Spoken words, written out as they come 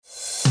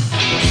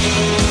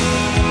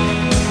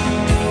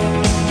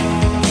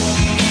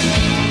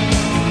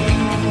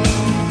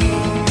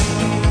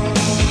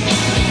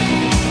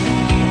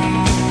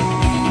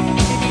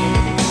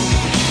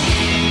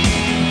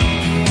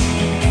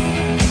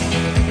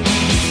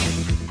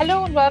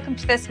Welcome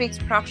to this week's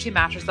Property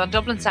Matters on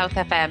Dublin South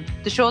FM,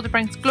 the show that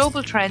brings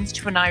global trends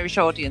to an Irish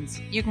audience.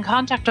 You can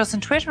contact us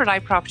on Twitter at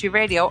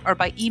iPropertyRadio or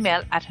by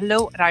email at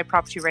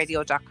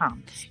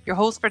hello@iPropertyRadio.com. Your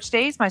host for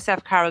today is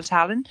myself, Carol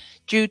Tallon.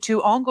 Due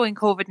to ongoing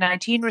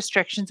COVID-19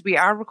 restrictions, we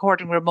are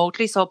recording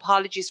remotely, so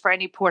apologies for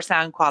any poor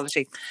sound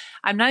quality.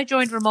 I'm now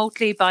joined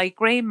remotely by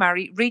Graham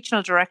Murray,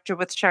 Regional Director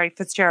with Sherry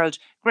FitzGerald.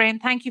 Graham,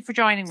 thank you for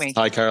joining me.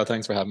 Hi, Carol.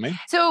 Thanks for having me.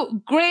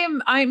 So,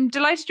 Graham, I'm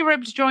delighted you were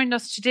able to join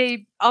us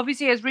today.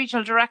 Obviously, as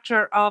Regional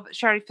Director of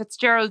Sherry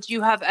FitzGerald,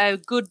 you have a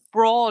good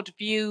broad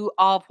view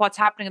of what's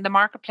happening in the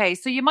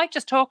marketplace. So you might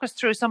just talk us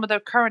through some of the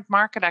current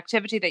market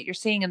activity that you're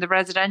seeing in the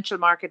residential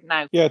market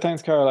now. Yeah,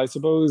 thanks, Carol. I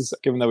suppose,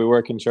 given that we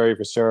work in Sherry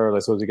FitzGerald, I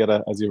suppose we get,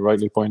 as you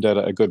rightly point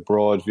out, a good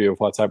broad view of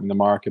what's happening in the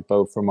market,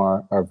 both from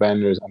our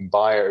vendors and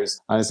buyers.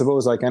 And I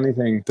suppose, like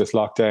anything, this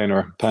lockdown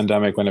or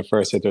pandemic, when it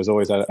first hit, there's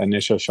always an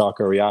initial shock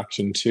or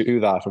reaction to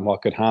that and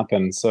what could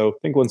happen. So I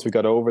think once we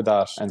got over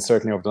that, and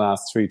certainly over the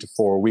last 3 to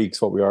 4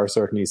 weeks, what we are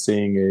certainly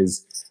seeing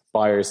is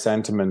buyer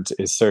sentiment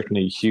is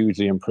certainly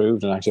hugely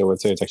improved, and actually I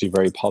would say it's actually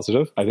very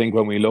positive. I think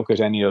when we look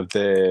at any of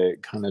the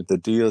kind of the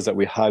deals that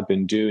we had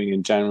been doing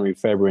in January,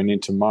 February and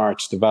into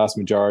March, the vast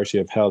majority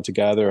have held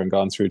together and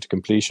gone through to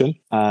completion.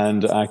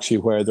 And actually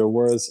where there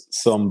was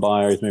some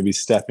buyers maybe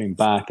stepping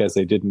back as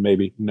they didn't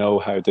maybe know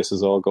how this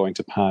is all going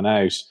to pan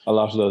out, a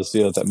lot of those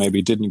deals that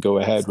maybe didn't go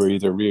ahead were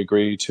either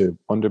re-agreed to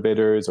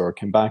underbidders or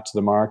came back to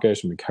the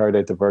market, and we carried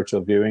out the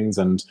virtual viewings,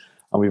 and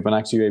we've been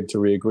actually able to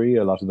re-agree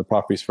a lot of the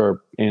properties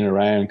for in and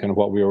around kind of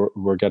what we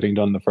were getting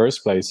done in the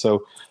first place.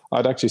 So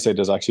I'd actually say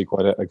there's actually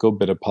quite a good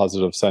bit of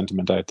positive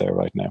sentiment out there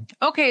right now.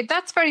 Okay,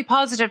 that's very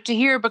positive to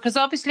hear, because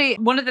obviously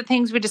one of the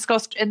things we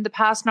discussed in the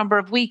past number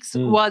of weeks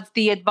was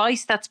the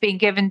advice that's being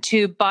given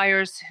to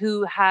buyers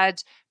who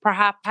had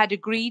perhaps had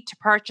agreed to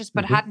purchase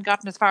but hadn't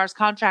gotten as far as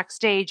contract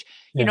stage.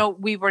 You know,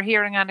 we were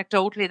hearing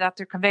anecdotally that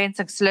their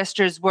conveyancing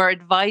solicitors were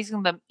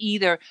advising them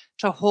either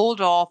to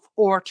hold off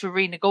or to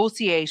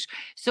renegotiate.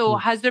 So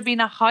has there been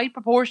a high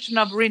proportion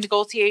of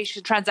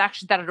renegotiation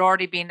transactions that had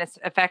already been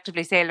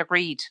effectively sale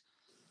agreed?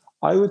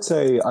 I would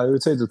say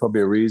there's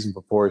probably a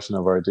reasonable proportion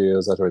of our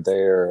deals that are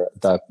there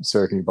that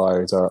certainly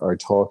buyers are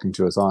talking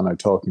to us on, are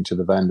talking to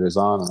the vendors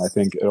on. And I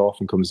think it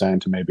often comes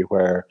down to maybe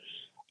where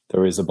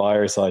there is a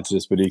buyer side to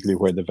this, but equally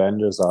where the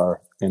vendors are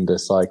in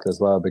this cycle as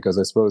well. Because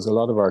I suppose a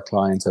lot of our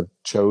clients have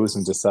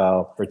chosen to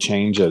sell for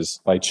changes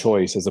by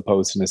choice as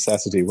opposed to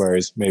necessity,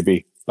 whereas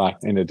maybe back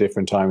in a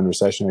different time, in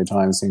recessionary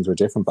times, things were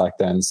different back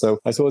then. So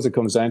I suppose it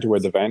comes down to where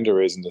the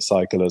vendor is in the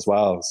cycle as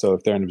well. So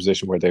if they're in a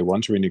position where they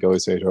want to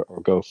renegotiate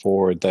or go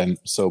forward, then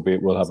so be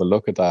it, we'll have a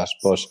look at that.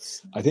 But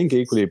I think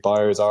equally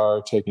buyers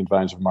are taking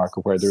advantage of a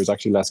market where there is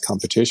actually less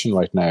competition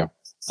right now.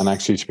 And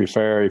actually, to be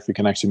fair, if we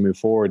can actually move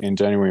forward in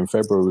January and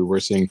February, we were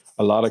seeing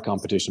a lot of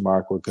competition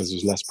market because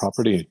there's less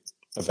property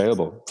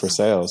available for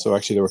sale. So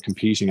actually they were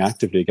competing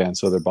actively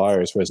against other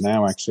buyers, whereas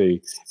now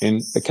actually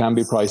it can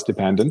be price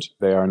dependent.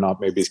 They are not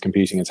maybe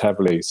competing as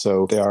heavily.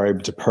 So they are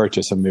able to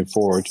purchase and move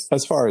forward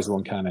as far as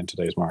one can in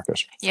today's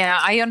market. Yeah,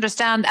 I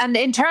understand. And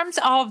in terms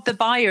of the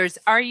buyers,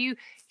 are you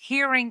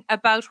hearing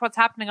about what's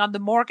happening on the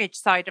mortgage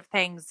side of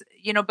things?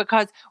 You know,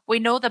 because we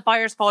know that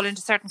buyers fall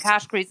into certain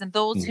categories, and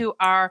those who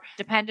are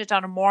dependent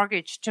on a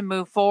mortgage to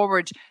move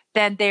forward,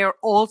 then they are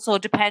also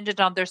dependent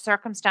on their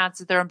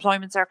circumstances, their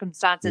employment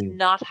circumstances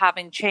not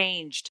having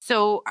changed.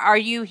 So are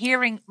you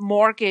hearing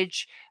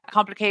mortgage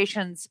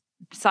complications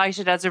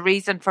cited as a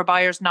reason for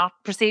buyers not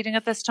proceeding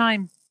at this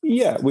time?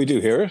 Yeah, we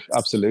do hear it,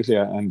 absolutely.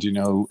 And, you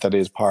know, that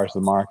is part of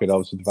the market.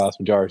 Obviously, the vast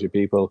majority of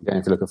people, again,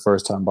 if you look at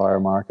first-time buyer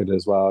market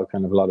as well,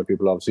 kind of a lot of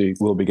people obviously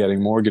will be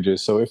getting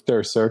mortgages. So if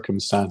their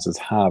circumstances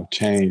have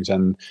changed,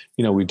 and,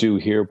 you know, we do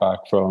hear back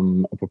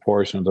from a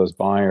proportion of those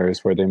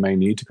buyers where they may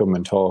need to come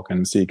and talk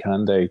and see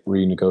can they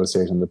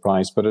renegotiate on the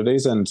price. But it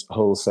isn't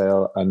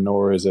wholesale, and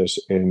nor is it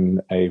in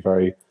a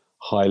very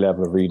high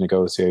level of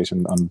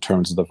renegotiation in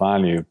terms of the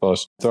value.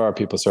 But there are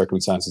people's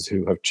circumstances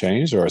who have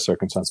changed. There are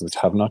circumstances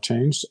which have not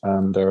changed.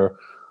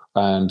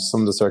 And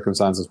some of the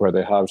circumstances where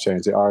they have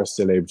changed, they are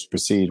still able to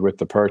proceed with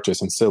the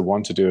purchase and still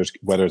want to do it,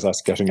 whether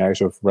that's getting out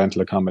of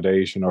rental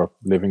accommodation or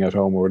living at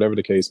home or whatever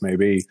the case may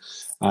be.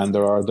 And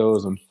there are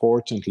those,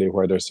 unfortunately,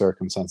 where their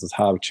circumstances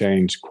have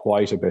changed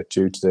quite a bit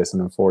due to this,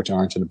 and unfortunately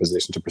aren't in a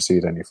position to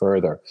proceed any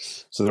further.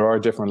 So there are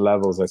different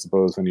levels, I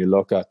suppose, when you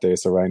look at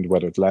this around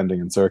whether it's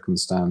lending and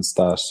circumstance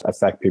that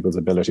affect people's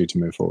ability to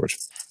move forward.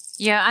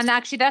 Yeah, and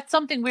actually that's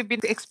something we've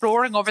been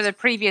exploring over the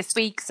previous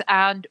weeks.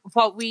 And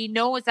what we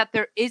know is that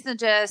there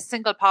isn't a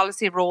single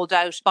policy rolled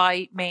out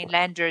by main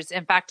lenders.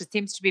 In fact, it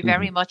seems to be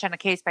very much on a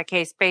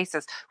case-by-case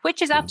basis,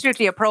 which is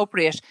absolutely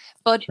appropriate.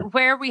 But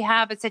where we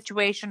have a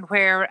situation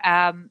where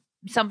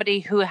somebody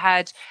who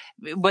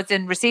was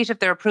in receipt of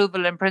their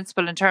approval in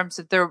principle in terms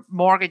of their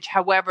mortgage,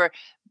 however,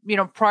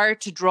 prior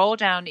to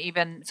drawdown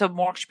even, so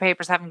mortgage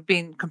papers haven't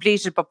been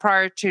completed, but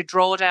prior to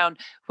drawdown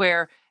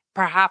where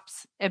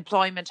perhaps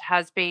employment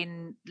has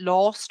been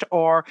lost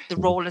or the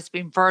role has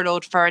been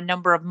furloughed for a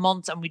number of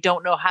months and we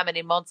don't know how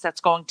many months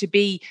that's going to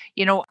be.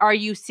 Are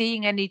you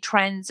seeing any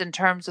trends in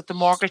terms of the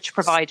mortgage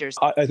providers?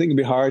 I think it'd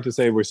be hard to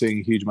say we're seeing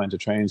a huge amount of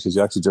trends because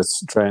you actually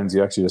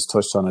just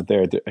touched on it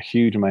there. A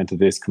huge amount of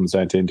this comes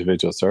down to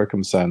individual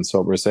circumstance.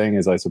 What we're saying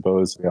is, I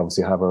suppose, we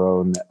obviously have our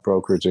own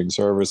brokeraging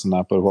service and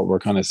that, but what we're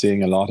kind of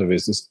seeing a lot of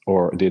is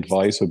or the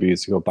advice would be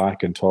is to go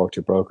back and talk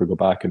to your broker, go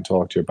back and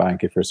talk to your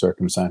bank if your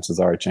circumstances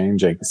are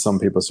changing. Some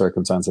people's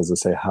circumstances,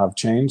 as I say, have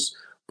changed,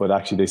 but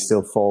actually they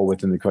still fall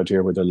within the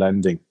criteria where their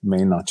lending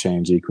may not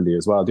change equally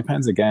as well.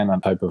 Depends again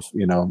on type of,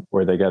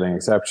 were they getting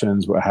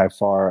exceptions, how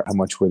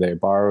much were they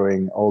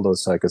borrowing, all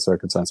those type of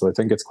circumstances. So I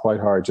think it's quite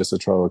hard just to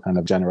throw a kind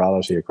of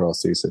generality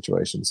across these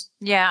situations.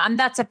 Yeah, and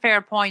that's a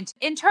fair point.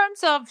 In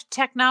terms of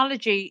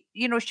technology,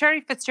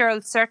 Sherry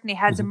FitzGerald certainly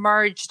has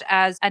emerged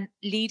as a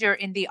leader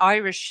in the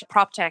Irish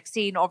proptech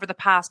scene over the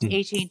past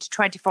 18 to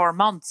 24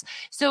 months.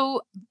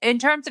 So in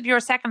terms of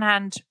your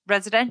secondhand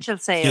residential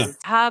sales,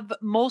 have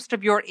most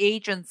of your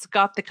agents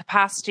got the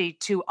capacity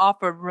to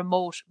offer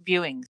remote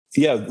viewings?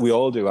 Yeah, we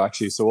all do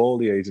actually. So all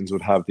the agents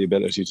would have the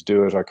ability to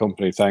do it. Our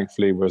company,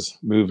 thankfully, was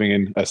moving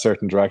in a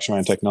certain direction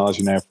around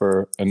technology now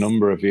for a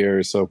number of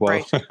years. So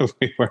while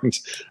we weren't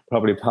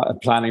probably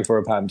planning for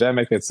a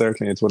pandemic, it's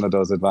one of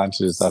those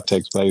advantages that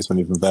takes place when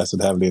you've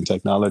invested heavily in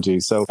technology.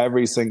 So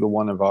every single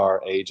one of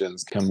our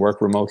agents can work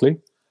remotely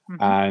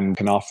and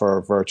can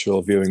offer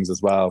virtual viewings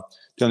as well.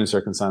 The only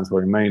circumstance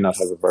where we may not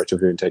have a virtual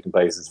viewing taking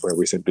place is where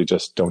we simply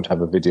just don't have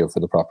a video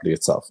for the property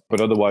itself. But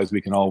otherwise,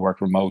 we can all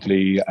work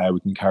remotely. We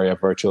can carry out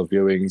virtual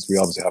viewings. We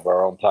obviously have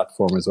our own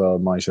platform as well,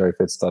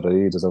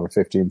 mysherryfitz.ie. There's over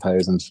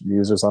 15,000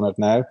 users on it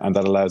now. And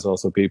that allows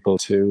also people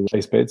to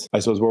place bids. I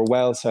suppose we're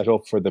well set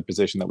up for the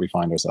position that we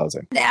find ourselves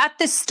in. At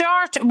the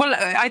start,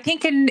 I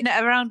think in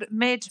around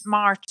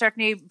mid-March,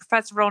 certainly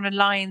Professor Ronan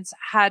Lyons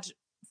had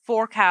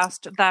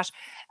forecast that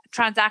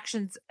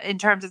transactions in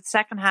terms of the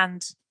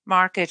second-hand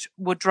market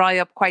would dry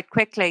up quite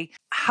quickly.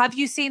 Have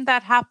you seen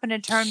that happen in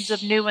terms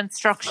of new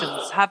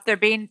instructions? Has there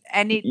been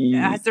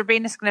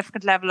a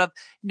significant level of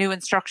new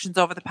instructions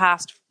over the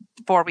past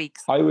 4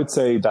 weeks? I would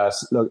say that,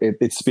 look,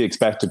 it's to be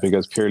expected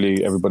because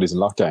purely everybody's in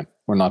lockdown.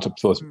 We're not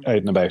supposed to be out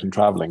and about and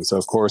traveling. So,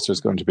 of course, there's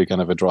going to be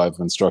kind of a drive of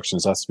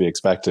instructions. That's to be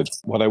expected.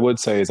 What I would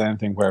say is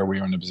anything where we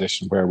were in a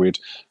position where we'd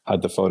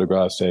had the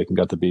photographs taken,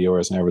 got the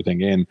BORs and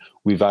everything in,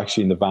 we've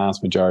actually, in the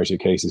vast majority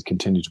of cases,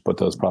 continued to put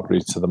those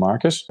properties to the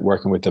market,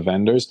 working with the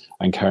vendors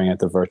and carrying out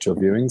the virtual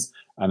viewings.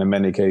 And in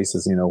many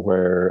cases,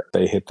 where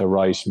they hit the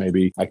right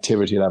maybe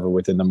activity level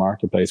within the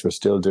marketplace, we're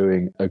still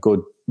doing a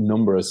good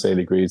number of sale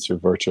agreed through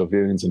virtual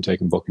viewings and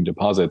taking booking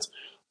deposits.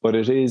 But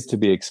it is to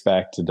be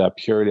expected that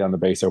purely on the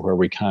basis of where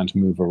we can't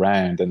move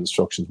around, and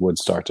instructions would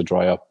start to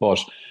dry up. But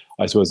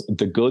I suppose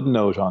the good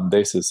note on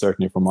this is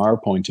certainly from our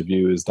point of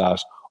view is that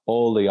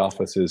all the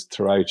offices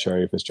throughout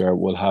Sherry FitzGerald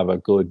will have a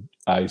good,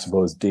 I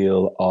suppose,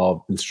 deal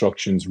of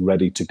instructions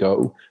ready to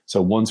go.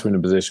 So once we're in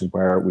a position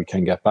where we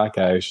can get back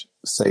out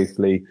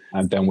safely,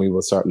 and then we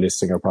will start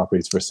listing our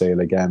properties for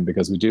sale again,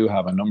 because we do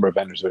have a number of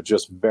vendors who are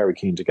just very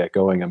keen to get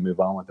going and move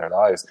on with their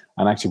lives.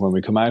 And actually, when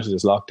we come out of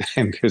this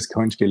lockdown, there's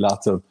going to be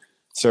lots of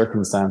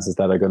circumstances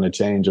that are going to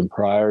change and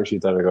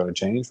priorities that are going to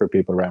change for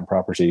people around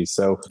properties.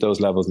 So those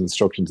levels of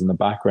instructions in the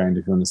background,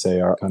 if you want to say,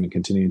 are kind of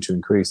continuing to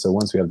increase. So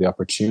once we have the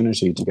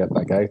opportunity to get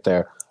back out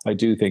there, I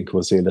do think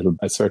we'll see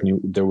certainly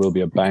there will be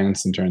a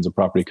bounce in terms of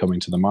property coming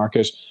to the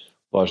market.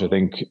 But I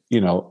think,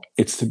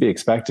 it's to be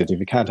expected. If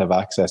you can't have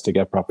access to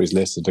get properties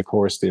listed, of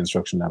course, the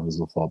instruction levels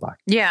will fall back.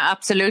 Yeah,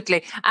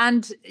 absolutely.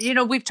 And,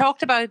 we've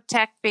talked about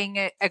tech being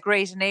a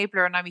great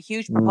enabler, and I'm a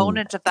huge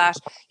proponent of that,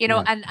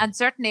 and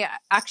certainly,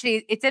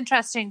 actually, it's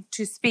interesting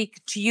to speak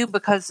to you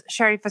because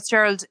Sherry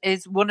FitzGerald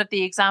is one of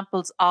the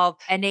examples of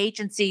an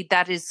agency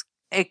that is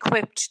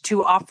equipped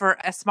to offer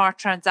a smart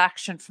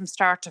transaction from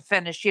start to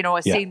finish,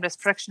 seamless,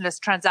 frictionless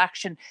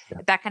transaction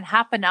that can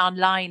happen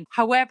online.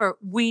 However,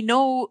 we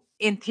know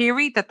in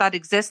theory that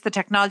exists, the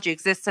technology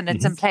exists and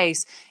it's in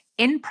place.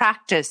 In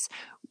practice,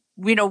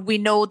 we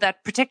know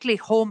that particularly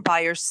home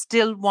buyers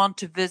still want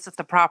to visit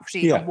the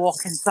property and walk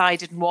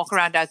inside it and walk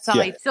around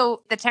outside. Yeah.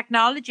 So the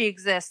technology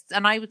exists,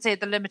 and I would say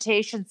the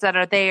limitations that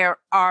are there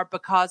are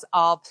because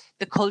of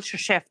the culture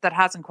shift that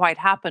hasn't quite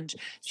happened.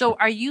 So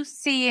are you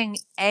seeing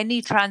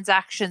any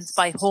transactions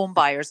by home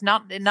buyers,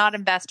 not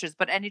investors,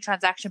 but any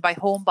transaction by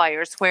home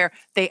buyers where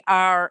they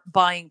are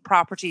buying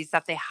properties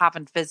that they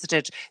haven't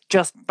visited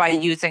just by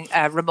using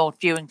remote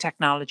viewing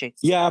technology?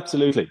 Yeah,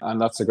 absolutely.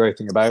 And that's the great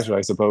thing about it,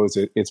 I suppose.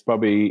 It's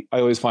probably, I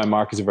always find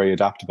markets are very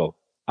adaptable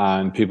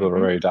and people are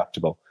very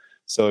adaptable.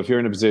 So if you're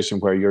in a position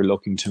where you're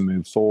looking to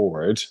move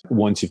forward,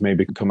 once you've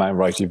maybe come out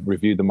right, you've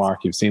reviewed the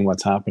market, you've seen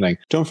what's happening.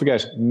 Don't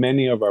forget,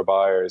 many of our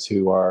buyers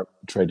who are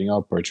trading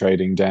up or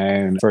trading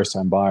down,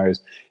 first-time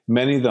buyers,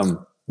 many of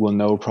them will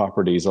know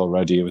properties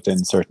already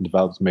within certain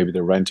developments. Maybe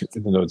they're renting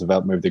in those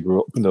developments, maybe they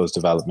grew up in those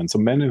developments. So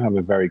many have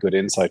a very good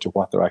insight to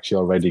what they're actually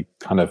already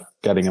kind of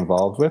getting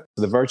involved with.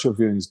 So the virtual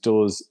viewings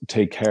does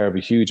take care of a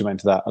huge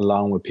amount of that,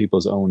 along with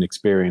people's own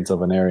experience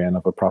of an area and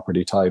of a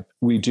property type.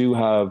 We do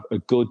have a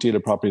good deal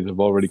of properties that have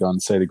already gone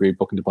sale agreed,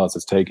 booking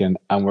deposits taken,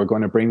 and we're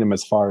going to bring them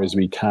as far as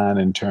we can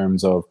in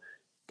terms of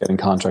getting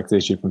contracts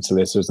issued from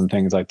solicitors and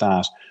things like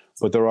that.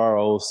 But there are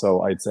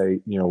also, I'd say,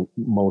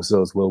 most of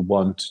those will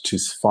want to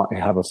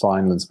have a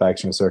final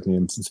inspection, or certainly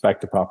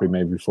inspect the property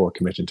maybe before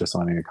committing to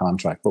signing a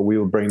contract. But we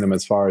will bring them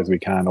as far as we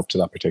can up to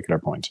that particular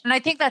point. And I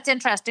think that's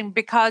interesting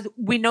because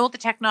we know the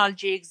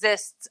technology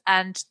exists.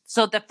 And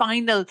so the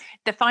final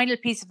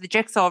piece of the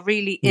jigsaw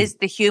really is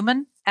the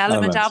human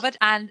element of it.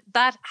 And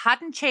that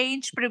hadn't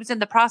changed, but it was in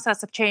the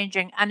process of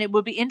changing. And it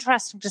will be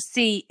interesting to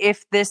see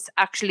if this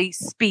actually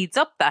speeds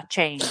up that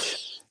change.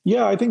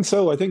 Yeah, I think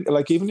so. I think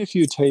even if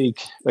you take,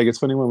 it's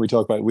funny when we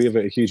talk about, we have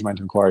a huge amount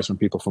of inquiries from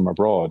people from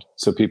abroad.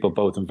 So people,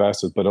 both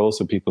investors, but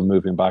also people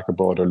moving back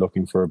abroad or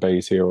looking for a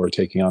base here or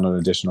taking on an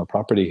additional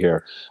property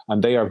here.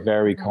 And they are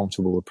very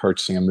comfortable with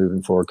purchasing and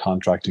moving forward,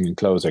 contracting and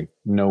closing.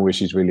 No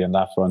issues really on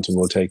that front. And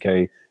we'll take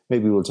a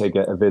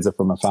visit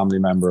from a family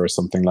member or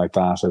something like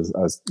that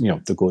as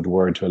the good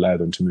word to allow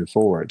them to move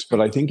forward.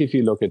 But I think if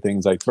you look at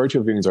things like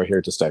virtual viewings are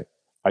here to stay.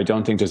 I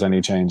don't think there's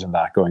any change in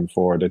that going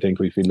forward. I think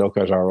if we look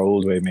at our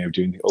old way maybe of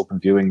doing the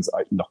open viewings,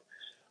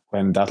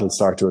 when that'll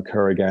start to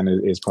occur again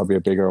is probably a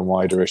bigger and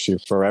wider issue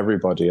for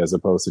everybody as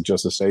opposed to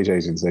just a state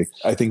agency.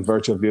 I think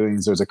virtual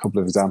viewings, there's a couple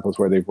of examples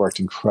where they've worked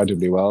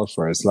incredibly well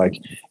for us.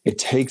 It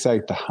takes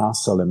out the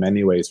hassle in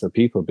many ways for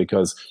people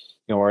because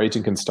our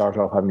agent can start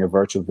off having a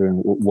virtual viewing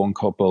with one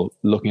couple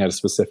looking at a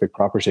specific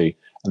property.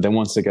 And then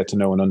once they get to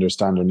know and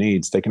understand their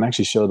needs, they can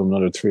actually show them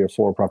another 3 or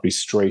 4 properties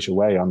straight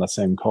away on that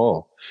same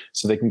call.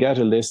 So they can get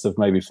a list of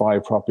maybe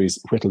 5 properties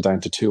whittled down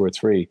to 2 or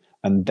 3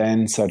 and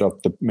then set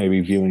up the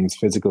maybe viewings,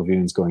 physical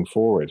viewings going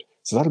forward.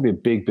 So that'll be a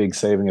big, big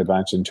saving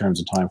advantage in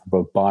terms of time for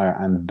both buyer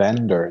and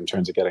vendor in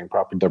terms of getting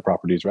their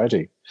properties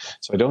ready.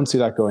 So I don't see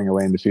that going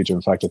away in the future.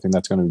 In fact, I think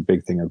that's going to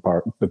be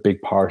a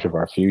big part of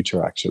our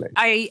future, actually.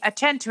 I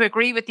tend to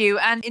agree with you.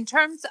 And in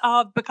terms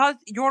of, because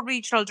you're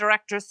regional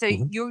director, so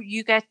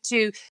you get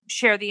to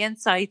share the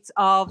insights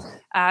of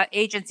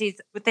agencies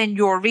within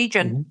your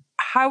region.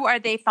 How are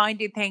they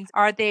finding things?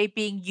 Are they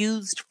being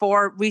used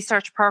for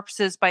research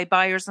purposes by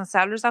buyers and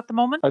sellers at the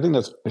moment? I think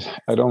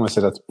I'd almost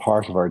say that's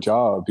part of our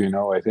job,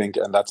 I think,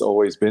 and that's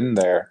always been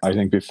there. I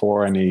think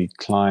before any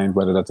client,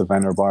 whether that's a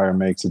vendor or buyer,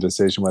 makes a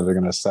decision whether they're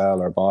going to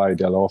sell or buy,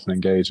 they'll often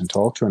engage and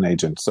talk to an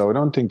agent. So I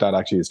don't think that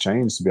actually has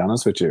changed, to be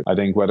honest with you. I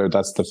think whether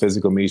that's the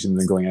physical meetings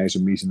and going out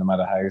and meeting them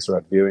at a house or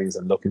at viewings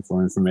and looking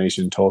for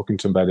information, talking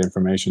to them about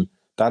information,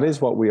 that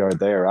is what we are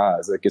there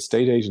as.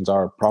 Estate agents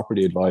are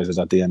property advisors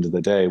at the end of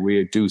the day.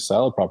 We do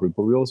sell property,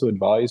 but we also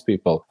advise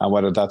people. And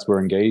whether that's we're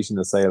engaged in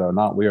the sale or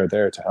not, we are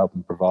there to help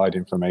and provide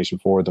information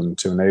for them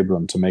to enable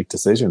them to make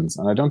decisions.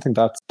 And I don't think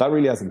that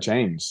really hasn't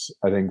changed.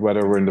 I think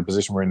whether we're in the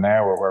position we're in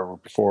now or where we were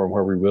before and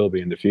where we will be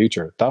in the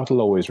future,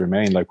 that'll always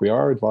remain. We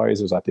are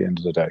advisors at the end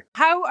of the day.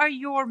 How are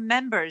your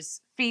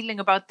members feeling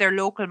about their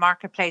local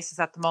marketplaces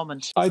at the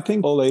moment? I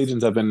think all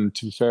agents have been,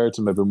 to be fair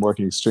to them, have been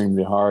working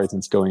extremely hard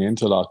since going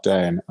into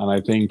lockdown. And I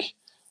think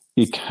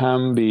it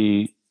can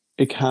be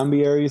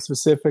area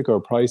specific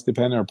or price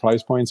dependent or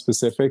price point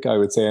specific. I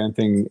would say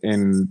anything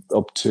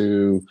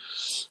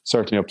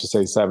certainly up to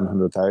say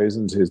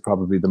 700,000 is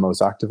probably the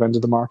most active end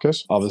of the market.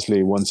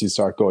 Obviously, once you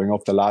start going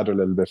up the ladder a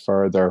little bit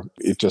further,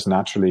 it just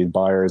naturally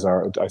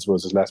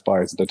there's less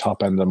buyers at the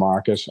top end of the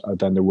market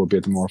than there would be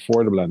at the more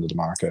affordable end of the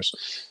market.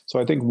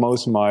 So I think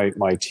most of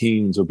my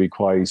teams will be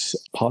quite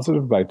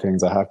positive about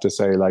things, I have to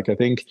say. I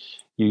think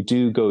you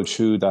do go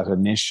through that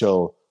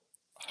initial,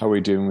 how are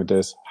we doing with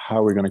this? How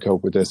are we going to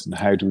cope with this? And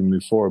how do we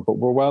move forward? But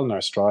we're well in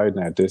our stride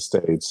now at this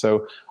stage.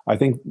 So I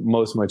think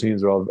most of my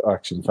teams are all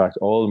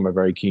of them are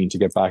very keen to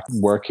get back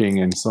working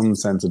in some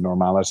sense of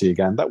normality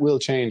again. That will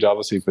change,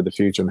 obviously, for the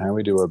future and how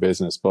we do our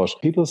business. But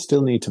people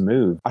still need to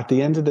move. At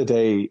the end of the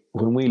day,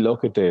 when we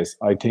look at this,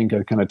 I think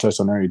I kind of touched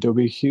on earlier, there'll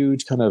be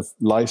huge kind of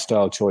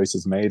lifestyle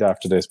choices made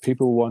after this.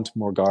 People want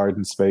more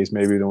garden space.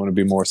 Maybe they want to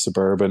be more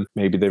suburban.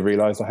 Maybe they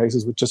realize the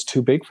houses were just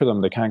too big for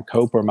them. They can't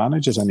cope or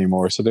manage it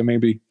anymore. So they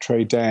maybe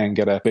trade down,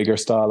 get a bigger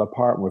style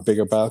apartment with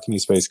bigger balcony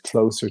space,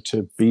 closer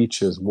to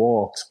beaches,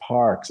 walks,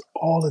 parks.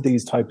 All of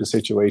these types of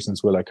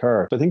situations will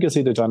occur. But I think you'll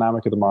see the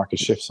dynamic of the market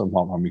shift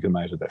somewhat when we come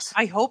out of this.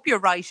 I hope you're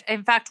right.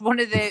 In fact, one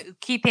of the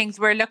key things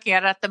we're looking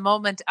at the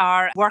moment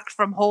are work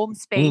from home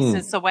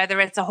spaces. So whether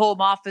it's a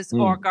home office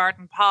or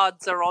garden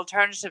pods or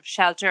alternative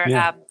shelter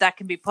that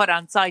can be put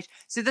on site.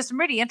 So there's some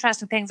really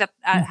interesting things that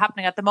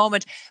happening at the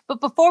moment. But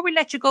before we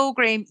let you go,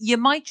 Graham, you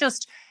might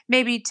just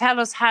maybe tell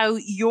us how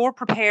you're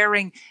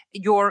preparing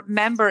your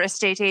member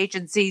estate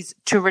agencies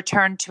to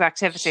return to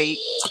activity.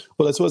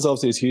 Well, I suppose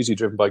obviously it's hugely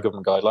driven by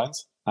government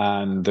guidelines.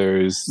 And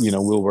there's,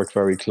 we'll work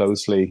very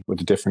closely with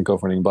the different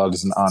governing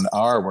bodies and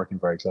are working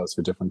very close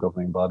with different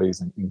governing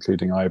bodies,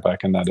 including IBAC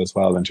and that as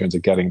well, in terms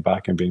of getting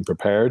back and being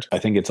prepared. I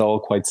think it's all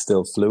quite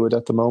still fluid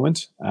at the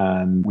moment.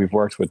 And we've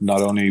worked with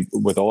not only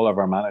with all of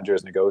our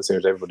managers,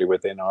 negotiators, everybody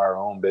within our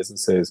own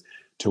businesses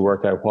to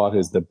work out what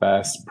is the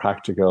best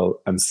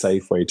practical and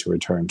safe way to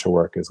return to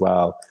work as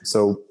well.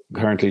 So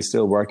currently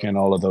still working on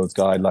all of those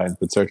guidelines,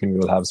 but certainly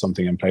we'll have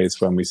something in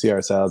place when we see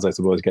ourselves, I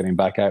suppose, getting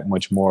back out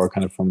much more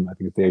kind of from, I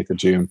think it's the 8th of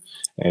June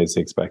is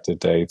the expected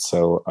date.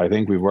 So I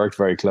think we've worked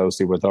very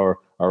closely with our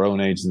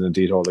own agents and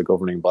indeed all the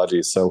governing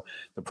bodies. So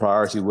the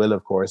priority will,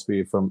 of course,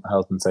 be from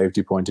health and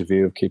safety point of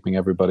view of keeping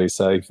everybody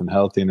safe and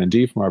healthy, and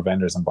indeed from our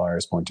vendors and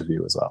buyers point of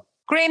view as well.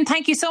 Graham,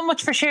 thank you so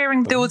much for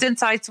sharing those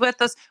insights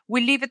with us.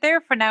 We'll leave it there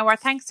for now. Our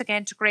thanks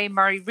again to Graham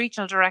Murray,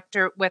 Regional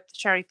Director with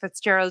Sherry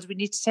FitzGerald. We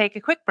need to take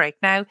a quick break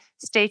now.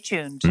 Stay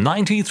tuned.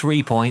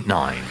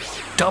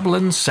 93.9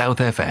 Dublin South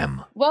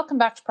FM. Welcome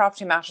back to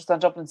Property Matters on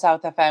Dublin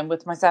South FM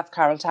with myself,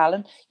 Carol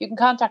Tallon. You can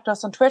contact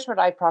us on Twitter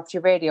at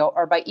iPropertyRadio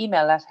or by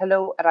email at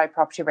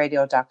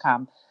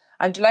hello@iPropertyRadio.com.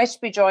 I'm delighted to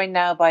be joined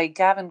now by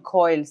Gavin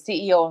Coyle,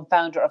 CEO and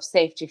founder of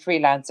Safety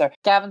Freelancer.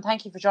 Gavin,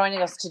 thank you for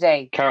joining us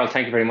today. Carol,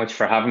 thank you very much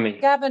for having me.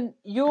 Gavin,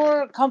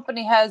 your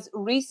company has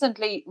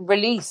recently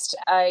released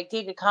a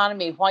gig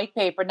economy white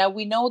paper. Now,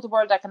 we know the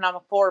World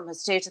Economic Forum has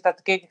stated that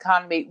the gig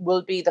economy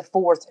will be the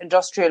fourth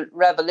industrial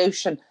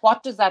revolution.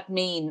 What does that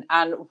mean,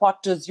 and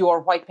what does your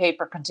white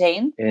paper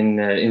contain?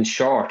 In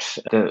short,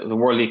 the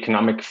World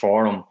Economic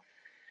Forum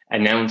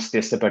announced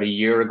this about a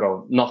year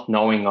ago, not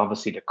knowing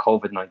obviously that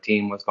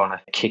COVID-19 was going to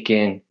kick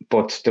in.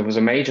 But there was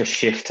a major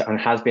shift, and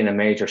has been a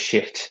major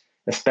shift,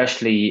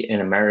 especially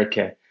in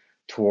America,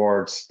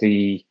 towards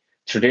the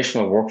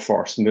traditional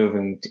workforce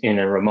moving in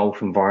a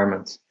remote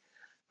environment.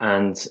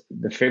 And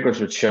the figures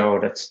would show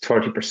that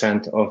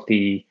 30% of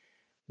the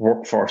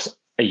workforce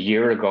a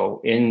year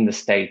ago in the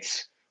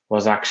States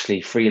was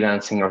actually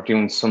freelancing or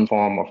doing some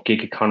form of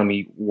gig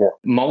economy work.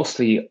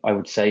 Mostly, I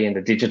would say, in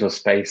the digital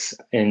space,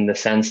 in the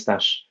sense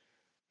that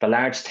the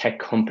large tech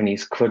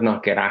companies could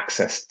not get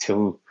access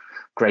to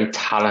great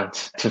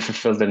talent to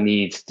fulfill the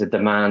needs, the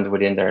demand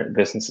within their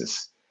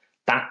businesses.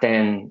 That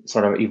then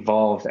sort of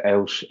evolved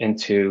out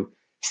into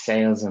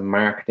sales and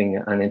marketing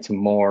and into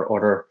more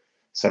other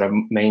sort of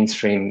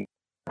mainstream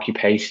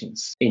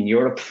occupations. In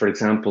Europe, for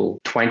example,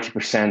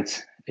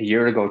 20%, a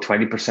year ago,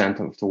 20%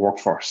 of the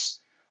workforce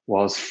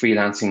was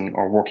freelancing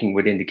or working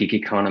within the gig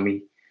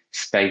economy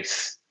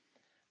space.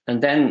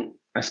 And then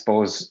I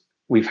suppose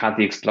we've had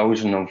the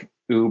explosion of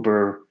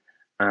Uber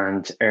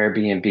and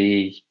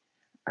Airbnb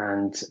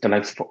and the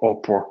likes of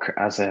Upwork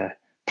as a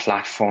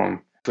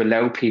platform to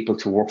allow people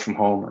to work from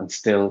home and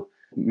still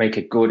make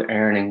a good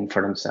earning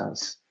for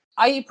themselves.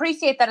 I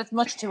appreciate that it's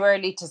much too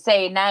early to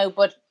say now,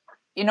 but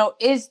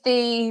is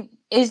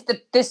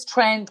this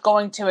trend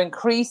going to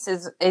increase?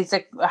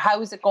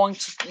 How is it going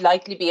to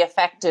likely be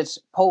affected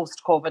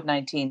post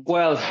COVID-19?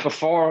 Well,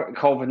 before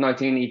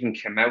COVID-19 even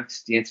came out,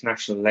 the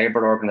International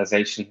Labour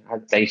Organization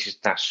had stated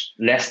that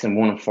less than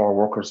 1 in 4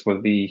 workers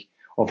will be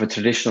of a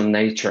traditional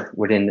nature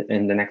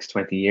in the next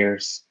 20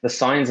 years. The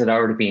signs had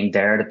already been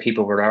there, that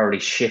people were already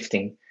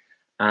shifting.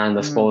 And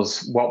I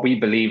suppose what we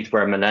believed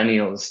were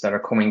millennials that are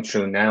coming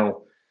through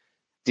now,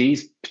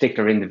 these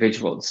particular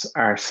individuals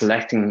are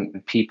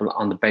selecting people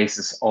on the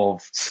basis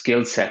of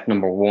skill set,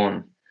 number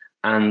one.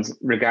 And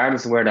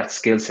regardless of where that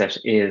skill set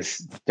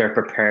is, they're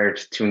prepared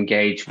to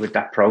engage with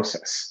that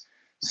process.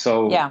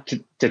 So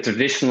the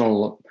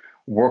traditional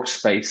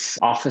workspace,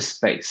 office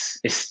space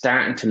is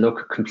starting to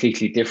look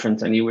completely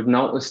different. And you would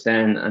notice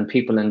then, and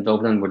people in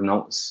Dublin would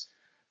notice,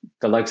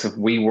 the likes of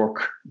WeWork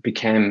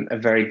became a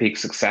very big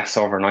success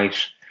overnight.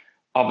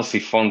 Obviously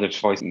funded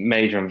by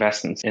major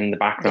investments in the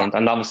background,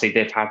 and obviously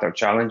they've had their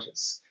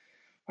challenges.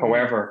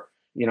 However,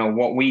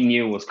 what we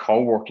knew was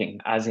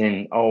co-working, as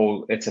in,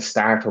 it's a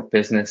startup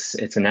business,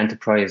 it's an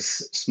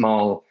enterprise,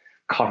 small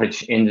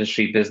cottage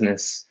industry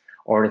business,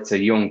 or it's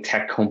a young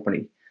tech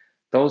company.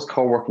 Those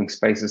co-working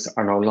spaces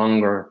are no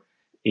longer,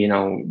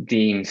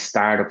 deemed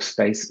startup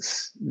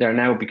spaces. They're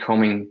now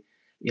becoming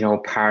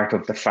part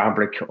of the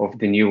fabric of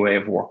the new way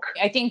of work.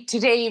 I think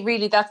today,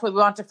 really, that's what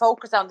we want to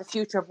focus on, the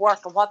future of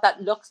work and what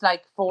that looks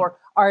like for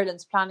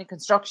Ireland's planning,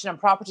 construction and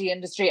property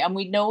industry. And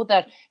we know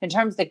that in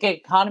terms of the gig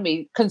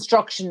economy,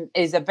 construction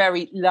is a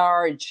very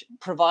large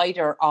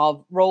provider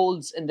of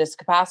roles in this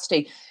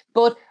capacity.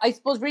 But I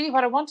suppose really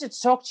what I wanted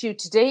to talk to you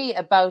today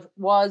about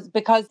was,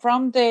 because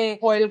from the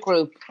Coyle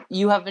Group,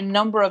 you have a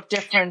number of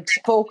different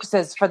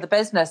focuses for the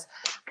business.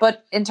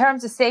 But in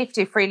terms of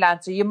Safety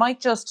Freelancer, you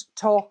might just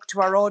talk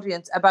to our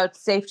audience about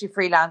Safety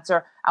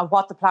Freelancer and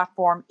what the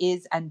platform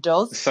is and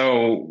does.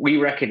 So we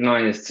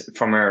recognised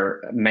from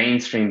our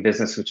mainstream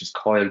business, which is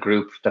Coyle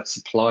Group, that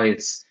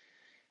supplies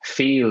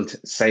field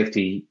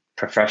safety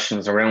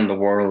professionals around the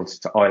world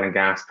to oil and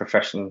gas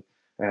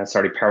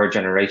power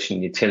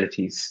generation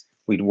utilities.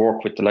 We'd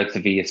work with the likes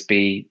of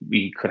ESB.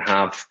 We could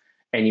have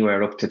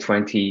anywhere up to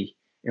 20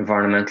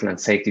 environmental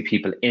and safety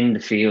people in the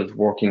field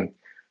working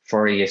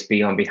for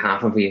ESB on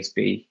behalf of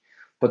ESB.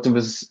 But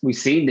we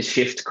see the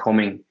shift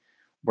coming,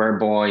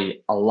 whereby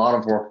a lot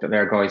of work that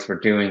our guys were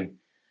doing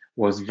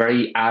was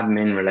very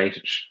admin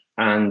related.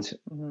 And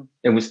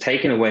it was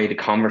taking away the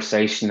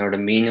conversation or the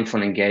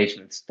meaningful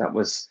engagement that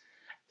was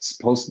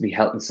supposed to be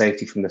health and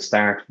safety from the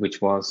start,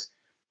 which was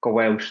go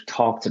out,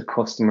 talk to the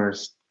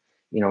customers,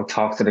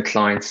 talk to the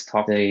clients,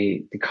 talk to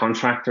the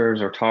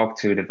contractors, or talk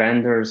to the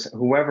vendors,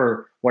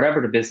 whatever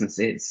the business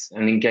is,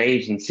 and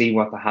engage and see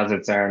what the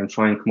hazards are and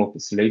try and come up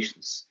with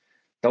solutions.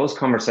 Those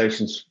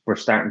conversations were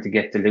starting to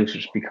get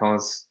diluted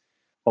because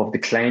of the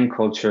claim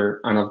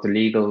culture and of the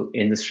legal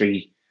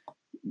industry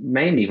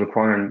mainly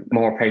requiring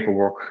more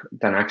paperwork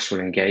than actual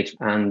engagement.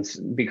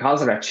 And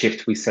because of that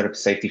shift, we set up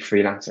Safety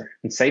Freelancer.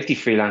 And Safety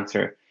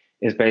Freelancer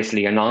is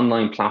basically an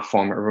online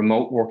platform, a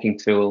remote working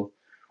tool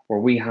where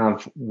we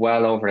have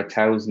well over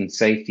 1,000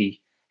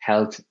 safety,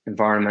 health,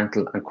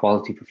 environmental, and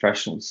quality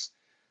professionals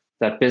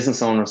that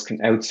business owners can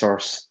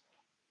outsource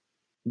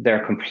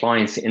their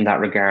compliance in that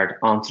regard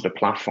onto the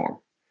platform.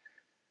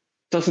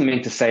 Doesn't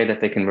mean to say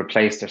that they can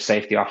replace their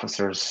safety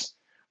officers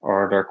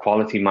or their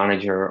quality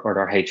manager or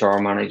their HR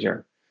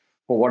manager.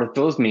 But what it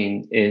does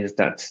mean is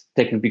that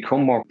they can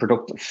become more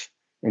productive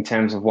in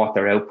terms of what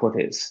their output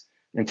is,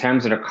 in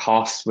terms of their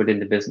costs within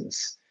the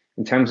business,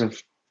 in terms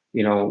of,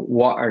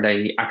 what are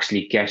they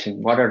actually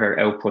getting? What are their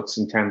outputs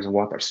in terms of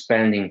what they're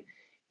spending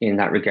in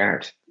that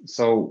regard?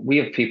 So we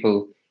have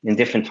people in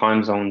different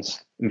time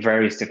zones in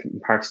various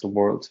different parts of the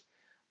world,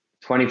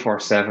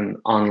 24/7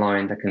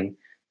 online, that can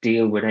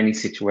deal with any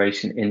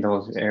situation in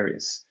those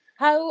areas.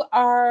 How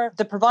are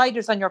the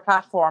providers on your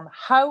platform,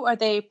 how are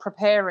they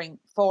preparing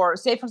for,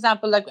 say, for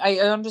example, like I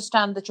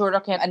understand that you're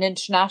looking at an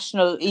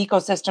international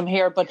ecosystem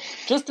here, but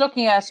just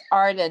looking at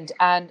Ireland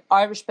and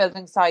Irish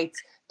building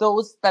sites,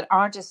 those that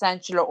aren't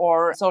essential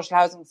or social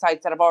housing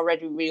sites that have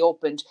already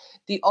reopened,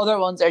 the other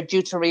ones are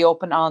due to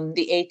reopen on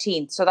the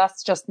 18th. So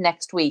that's just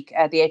next week,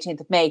 the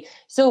 18th of May.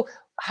 So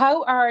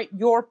how are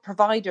your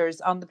providers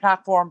on the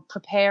platform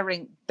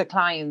preparing the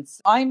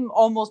clients? I'm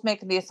almost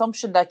making the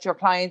assumption that your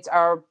clients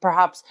are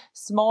perhaps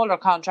smaller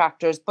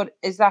contractors, but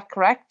is that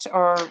correct?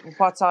 Or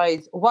what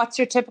size? What's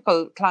your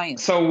typical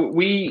client? So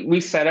we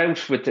set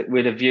out with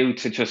a view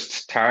to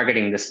just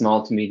targeting the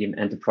small to medium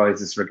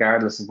enterprises,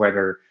 regardless of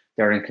whether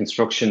they're in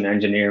construction,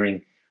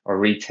 engineering, or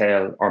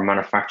retail or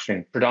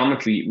manufacturing.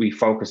 Predominantly, we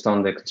focused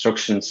on the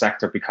construction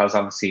sector because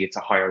obviously it's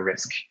a higher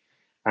risk.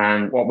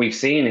 And what we've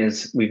seen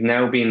is we've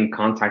now been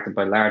contacted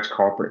by large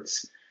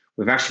corporates.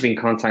 We've actually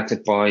been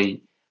contacted by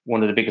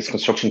one of the biggest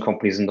construction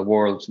companies in the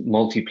world,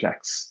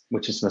 Multiplex,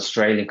 which is an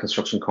Australian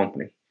construction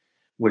company,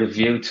 with a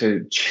view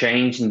to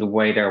changing the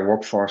way their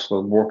workforce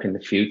will work in the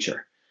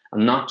future.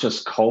 And not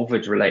just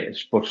COVID related,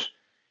 but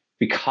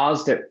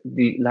because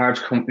the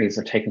large companies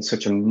are taking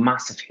such a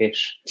massive hit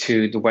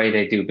to the way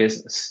they do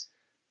business,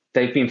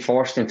 they've been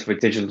forced into a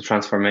digital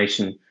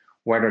transformation,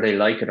 whether they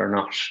like it or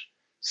not.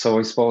 So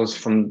I suppose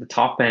from the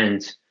top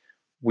end,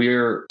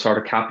 we're sort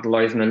of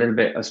capitalizing a little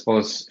bit, I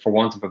suppose, for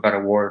want of a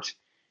better word,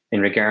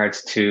 in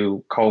regards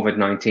to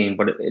COVID-19.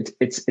 But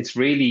it's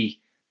really,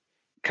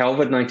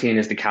 COVID-19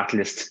 is the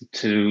catalyst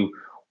to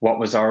what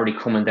was already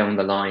coming down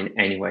the line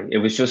anyway. It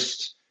was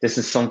just, this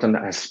is something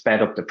that has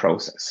sped up the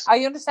process.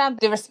 I understand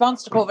the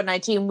response to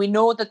COVID-19. We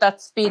know that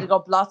that's speeding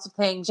up lots of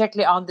things,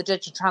 particularly on the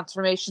digital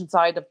transformation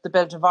side of the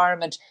built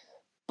environment.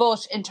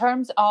 But in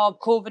terms of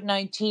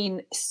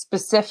COVID-19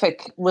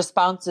 specific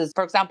responses,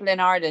 for example,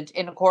 in Ireland,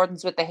 in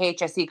accordance with the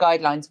HSE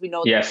guidelines, we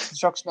know that the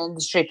Construction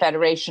Industry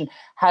Federation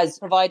has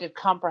provided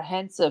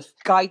comprehensive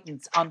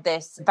guidance on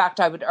this. In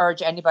fact, I would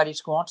urge anybody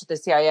to go onto the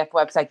CIF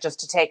website just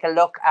to take a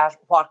look at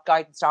what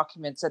guidance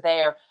documents are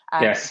there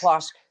and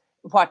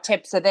what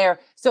tips are there.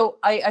 So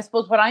I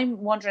suppose what I'm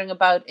wondering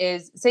about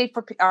is, say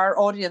for our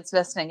audience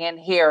listening in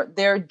here,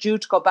 they're due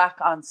to go back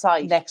on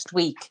site next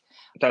week.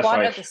 What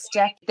are the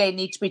steps they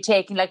need to be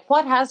taking? Like,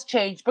 what has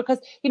changed? Because,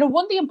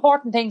 one of the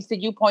important things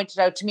that you pointed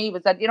out to me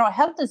was that,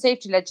 health and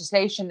safety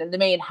legislation in the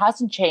main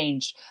hasn't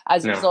changed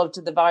as a result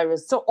of the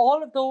virus. So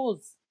all of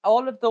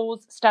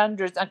those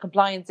standards and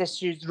compliance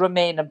issues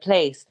remain in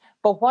place.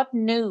 But what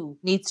new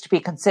needs to be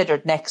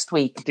considered next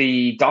week?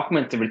 The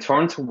document, the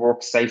Return to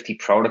Work Safety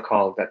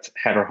Protocol that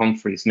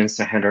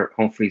Minister Heather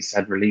Humphreys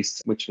had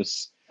released, which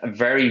was a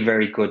very,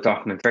 very good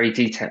document, very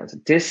detailed.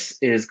 This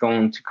is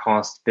going to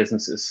cost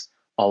businesses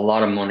a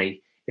lot of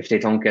money if they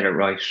don't get it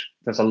right.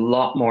 There's a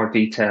lot more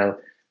detail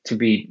to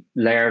be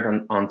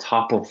layered on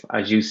top of,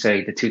 as you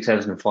say, the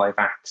 2005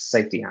 Act,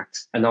 Safety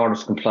Act, in order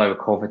to comply with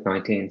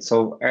COVID-19.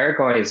 So our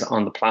guys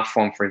on the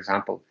platform, for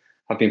example,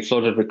 have been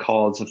flooded with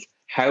calls of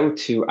how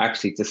to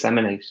actually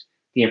disseminate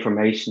the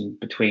information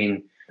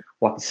between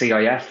what the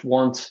CIF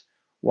wants,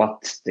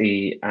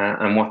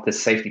 and what the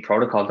safety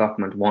protocol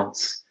document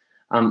wants.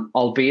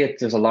 Albeit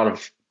there's a lot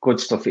of good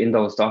stuff in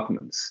those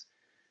documents.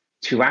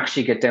 To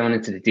actually get down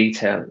into the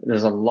detail,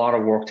 there's a lot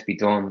of work to be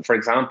done. For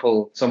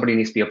example, somebody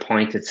needs to be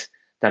appointed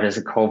that is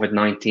a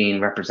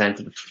COVID-19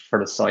 representative for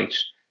the site.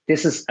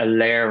 This is a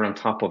layer on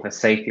top of a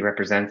safety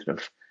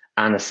representative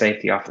and a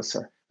safety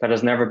officer that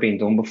has never been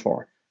done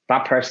before.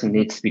 That person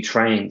needs to be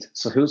trained.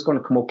 So who's going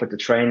to come up with the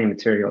training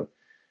material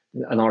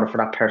in order for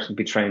that person to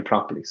be trained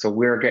properly. So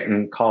we're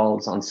getting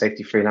calls on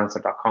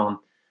safetyfreelancer.com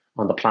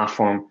on the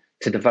platform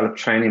to develop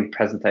training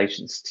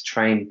presentations to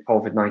train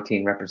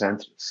COVID-19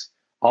 representatives.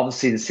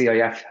 Obviously, the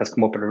CIF has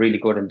come up with a really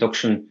good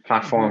induction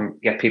platform,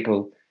 get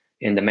people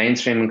in the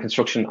mainstream in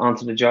construction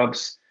onto the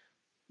jobs.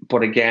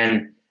 But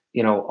again,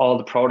 all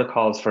the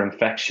protocols for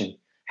infection.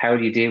 How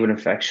do you deal with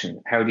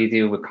infection? How do you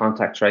deal with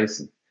contact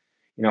tracing?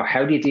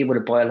 How do you deal with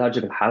a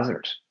biological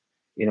hazard?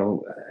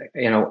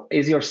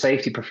 Is your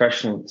safety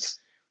professionals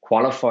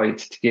qualified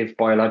to give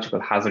biological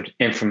hazard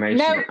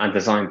information and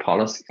design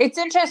policy? It's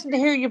interesting to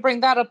hear you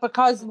bring that up,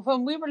 because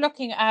when we were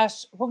looking at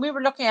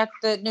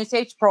the new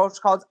safety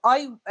protocols,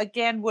 I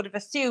again would have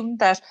assumed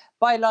that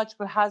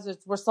biological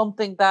hazards were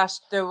something that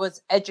there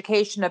was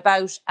education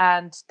about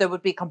and there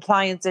would be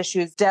compliance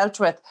issues dealt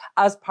with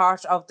as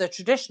part of the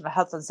traditional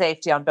health and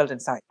safety on building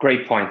sites.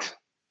 Great point.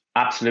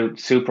 Absolute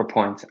super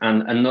point.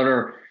 And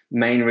another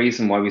main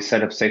reason why we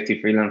set up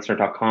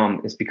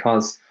safetyfreelancer.com is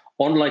because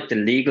unlike the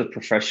legal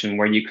profession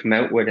where you come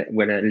out with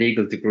a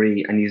legal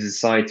degree and you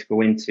decide to go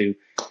into,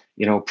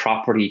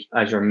 property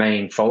as your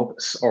main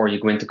focus, or you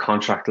go into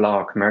contract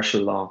law,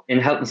 commercial law, in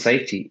health and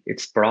safety,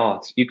 it's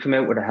broad. You come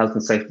out with a health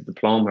and safety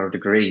diploma or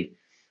degree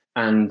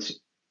and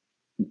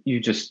you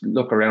just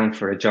look around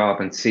for a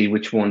job and see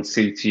which one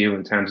suits you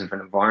in terms of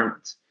an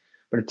environment.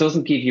 But it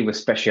doesn't give you a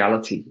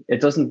speciality. It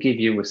doesn't give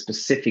you a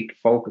specific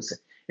focus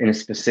in a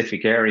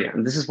specific area.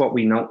 And this is what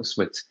we noticed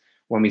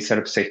when we set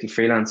up Safety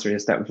Freelancer,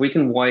 is that if we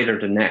can widen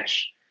the net,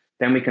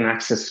 then we can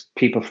access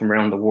people from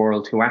around the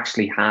world who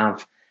actually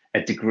have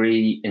a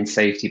degree in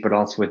safety, but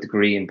also a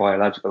degree in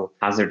biological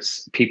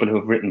hazards, people who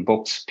have written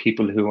books,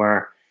 people who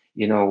are,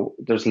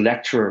 there's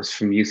lecturers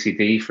from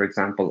UCD, for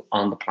example,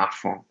 on the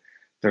platform.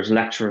 There's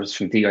lecturers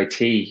from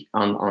DIT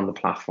on the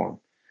platform.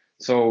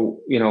 So,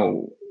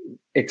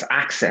 it's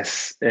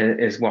access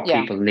is what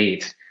people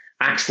need,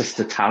 access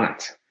to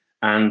talent.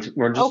 And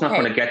we're just not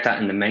going to get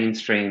that in the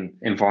mainstream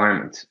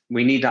environment.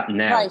 We need that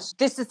now. Right.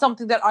 This is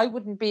something that I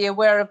wouldn't be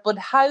aware of, but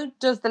how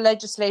does the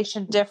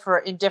legislation differ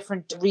in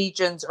different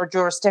regions or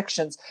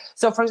jurisdictions?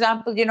 So, for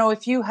example,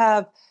 if you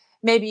have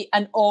maybe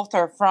an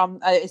author from,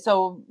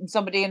 so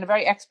somebody in a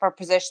very expert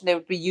position, they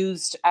would be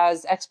used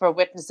as expert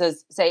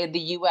witnesses, say in the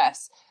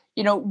US,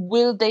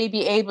 will they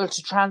be able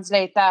to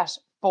translate that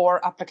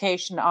for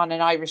application on an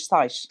Irish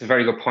site? It's a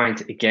very good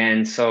point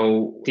again.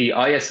 So the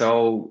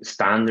ISO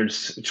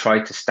standards try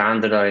to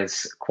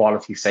standardize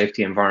quality,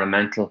 safety,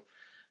 environmental.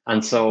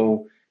 And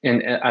so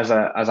as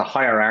a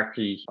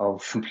hierarchy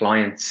of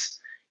compliance,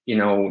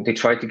 they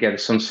try to get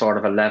some sort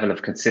of a level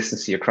of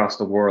consistency across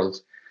the world.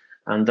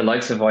 And the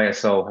likes of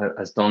ISO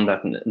has done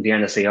that. And the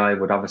NSAI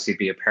would obviously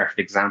be a perfect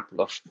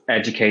example of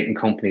educating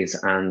companies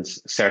and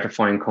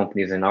certifying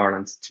companies in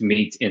Ireland to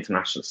meet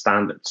international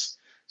standards.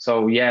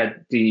 So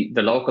the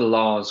local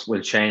laws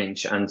will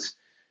change, and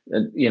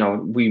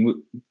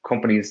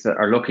companies that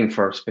are looking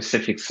for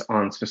specifics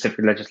on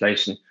specific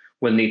legislation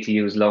will need to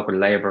use local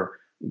labour,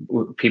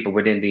 people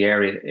within the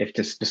area, if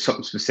there's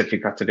something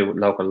specific got to do with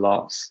local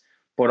laws.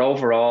 But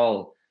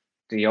overall,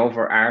 the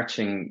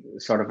overarching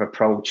sort of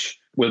approach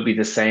will be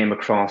the same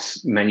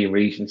across many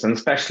regions, and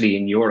especially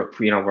in Europe.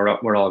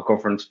 We're all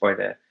governed by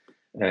the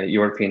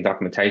European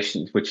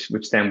documentation, which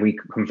then we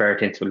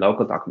convert into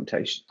local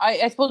documentation.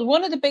 I suppose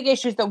one of the big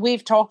issues that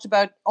we've talked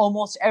about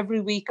almost every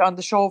week on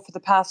the show for the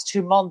past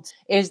 2 months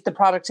is the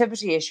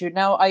productivity issue.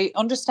 Now, I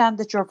understand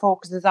that your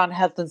focus is on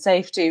health and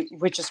safety,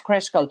 which is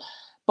critical,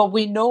 but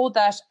we know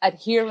that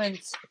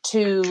adherence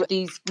to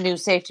these new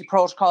safety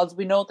protocols,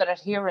 we know that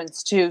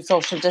adherence to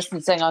social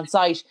distancing on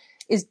site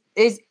is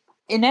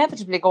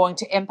inevitably going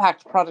to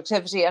impact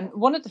productivity. And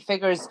one of the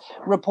figures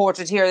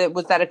reported here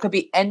was that it could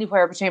be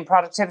anywhere between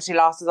productivity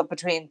losses of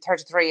between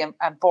 33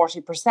 and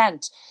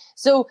 40%.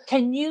 So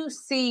can you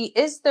see,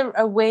 is there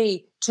a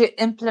way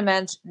to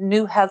implement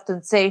new health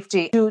and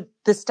safety to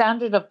the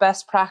standard of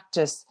best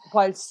practice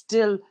while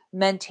still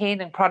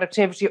maintaining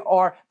productivity,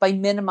 or by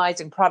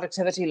minimizing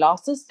productivity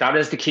losses? That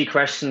is the key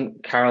question,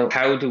 Carol.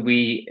 How do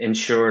we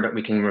ensure that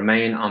we can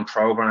remain on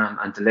program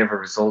and deliver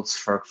results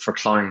for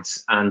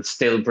clients and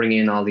still bring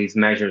in all these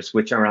measures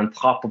which are on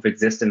top of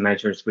existing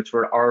measures which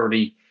were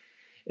already,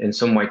 in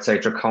some might say,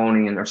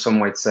 draconian, or some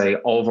might say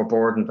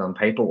overburdened on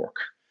paperwork?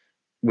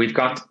 We've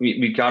got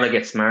to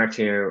get smart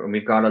here, and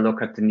we've got to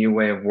look at the new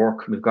way of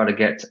work. We've got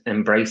to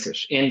embrace it.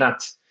 In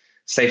that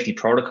safety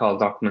protocol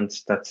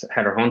document that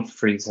Heather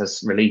Humphreys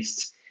has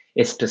released,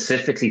 it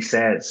specifically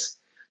says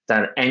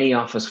that any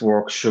office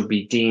work should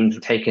be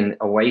deemed taken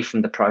away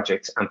from the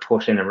project and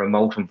put in a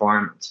remote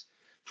environment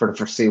for the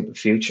foreseeable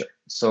future.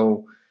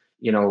 So,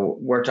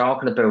 we're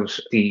talking about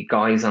the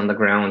guys on the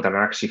ground that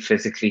are actually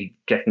physically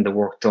getting the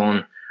work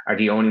done are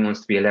the only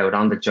ones to be allowed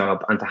on the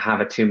job and to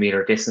have a 2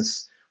 meter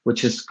distance,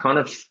 which is kind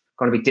of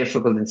going to be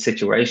difficult in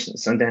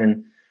situations. And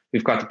then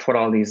we've got to put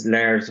all these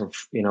layers of,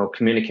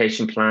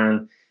 communication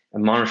plan, a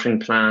monitoring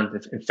plan,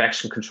 the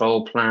infection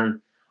control plan,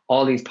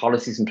 all these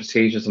policies and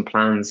procedures and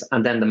plans,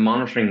 and then the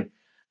monitoring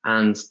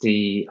and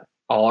the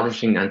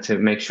auditing, and to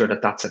make sure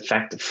that that's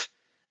effective.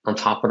 on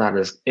top of that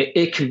is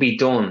it can be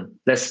done.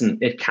 Listen,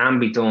 it can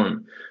be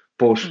done.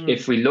 But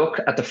if we look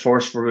at the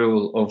first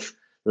rule of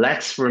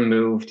let's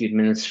remove the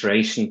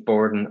administration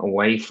burden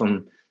away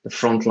from the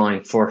front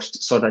line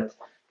first so that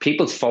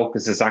people's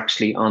focus is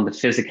actually on the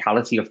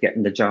physicality of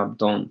getting the job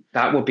done.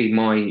 That would be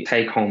my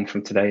take home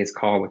from today's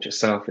call with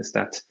yourself, is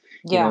that,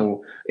 you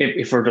know,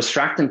 if we're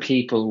distracting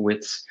people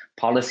with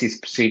policies,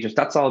 procedures,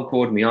 that's all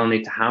good. We all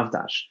need to have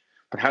that.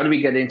 But how do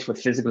we get into a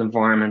physical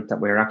environment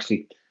that we're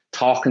actually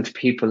talking to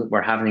people,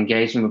 we're having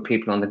engagement with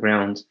people on the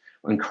ground,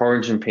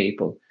 encouraging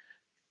people,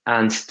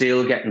 and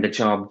still getting the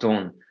job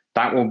done?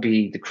 That will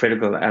be the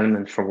critical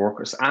element for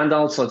workers. And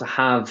also to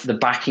have the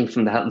backing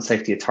from the Health and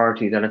Safety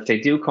Authority that if they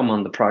do come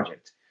on the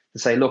project, to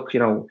say, look, you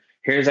know,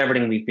 here's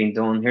everything we've been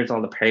done, here's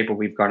all the paper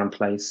we've got in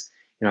place,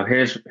 you know,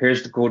 here's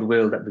the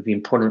goodwill that we've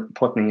been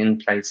putting in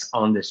place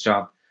on this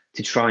job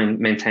to try and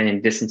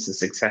maintain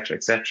distances, etc.,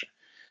 etc.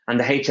 And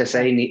the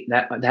HSA,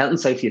 the Health and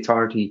Safety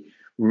Authority,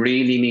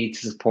 really need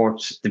to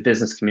support the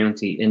business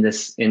community in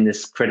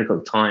this critical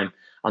time,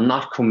 and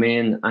not come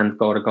in and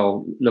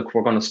go, look,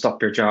 we're going to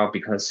stop your job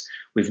because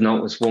we've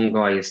noticed one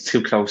guy is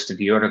too close to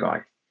the other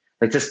guy.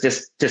 Like this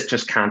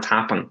just can't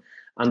happen.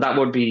 And that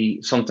would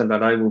be something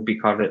that I would be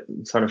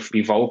sort of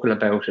be vocal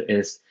about,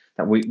 is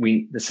that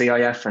we the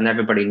CIF and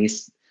everybody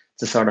needs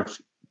to sort of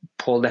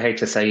pull the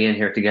HSA in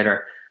here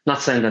together.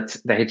 Not saying that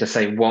the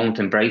HSA won't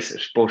embrace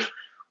it, but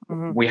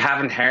we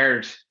haven't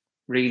heard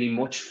really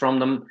much from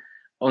them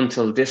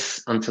until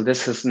this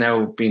has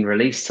now been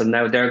released. So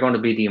now they're going to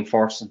be the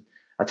enforcing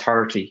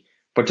authority.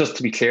 But just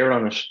to be clear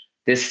on it,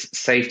 this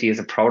safety is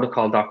a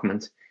protocol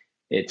document.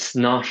 It's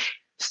not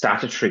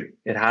statutory.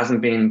 It hasn't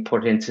been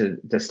put into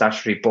the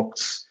statutory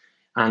books,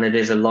 and it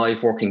is a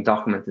live working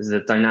document. It's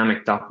a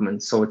dynamic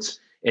document. So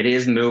it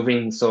is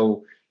moving.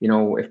 So, you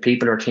know, if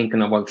people are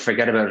thinking, oh, well,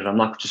 forget about it, I'm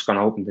not just going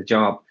to open the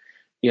job,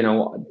 you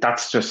know,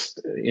 that's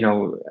just, you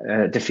know,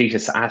 a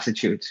defeatist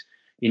attitude.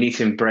 You need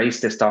to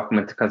embrace this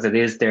document because it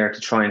is there to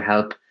try and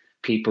help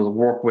people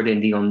work within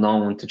the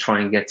unknown to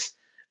try and get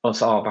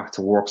us all back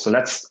to work. So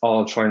let's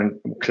all try and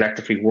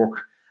collectively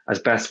work as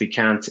best we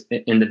can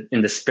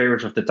in the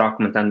spirit of the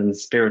document and in the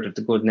spirit of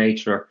the good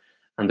nature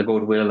and the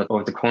goodwill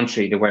of the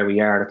country, the way we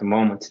are at the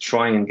moment, to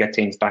try and get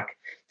things back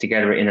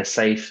together in a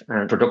safe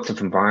and productive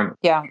environment.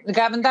 Yeah,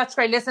 Gavin, that's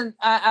great. Listen,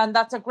 and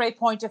that's a great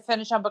point to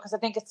finish on, because I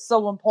think it's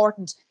so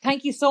important.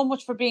 Thank you so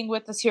much for being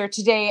with us here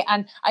today.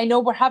 And I know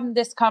we're having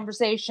this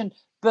conversation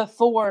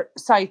before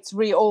sites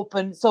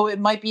reopen, so it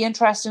might be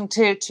interesting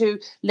to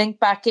link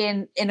back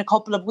in a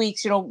couple of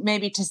weeks, you know,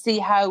 maybe to see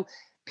how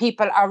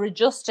people are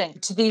adjusting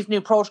to these new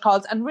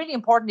protocols. And really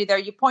importantly there,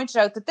 you pointed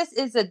out that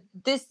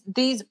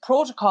these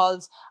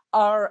protocols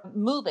are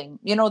moving.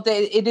 You know,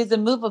 it is a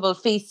movable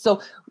feast.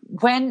 So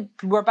when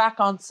we're back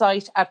on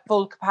site at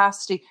full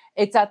capacity,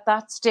 it's at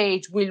that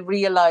stage we'll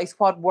realise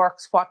what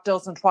works, what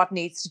doesn't, what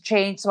needs to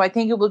change. So I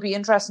think it will be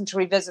interesting to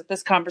revisit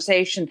this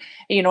conversation,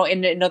 you know,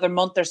 in another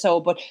month or so.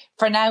 But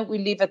for now,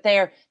 we'll leave it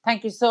there.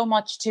 Thank you so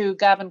much to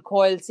Gavin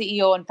Coyle,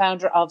 CEO and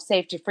founder of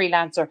Safety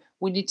Freelancer.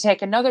 We need to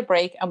take another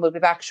break and we'll be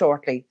back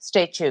shortly.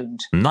 Stay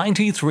tuned.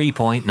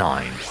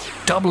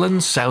 93.9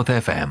 Dublin South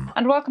FM.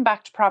 And welcome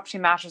back to Property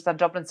Matters on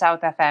Dublin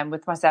South FM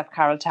with myself,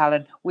 Carol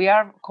Tallon. We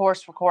are, of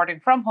course, recording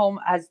from home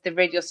as the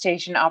radio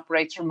station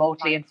operates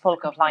remotely in full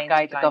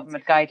compliance with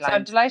government guidelines. So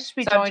I'm delighted to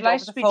be joined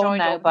over the phone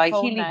now by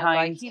Healy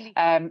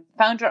Hynes,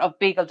 founder of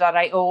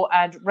Beagle.io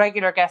and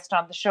regular guest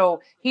on the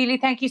show. Healy,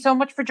 thank you so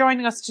much for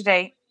joining us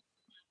today.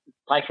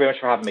 Thank you very much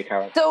for having me,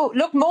 Carol. So,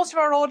 look, most of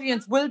our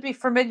audience will be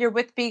familiar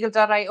with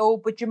Beagle.io,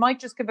 but you might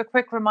just give a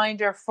quick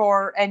reminder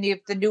for any of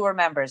the newer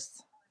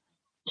members.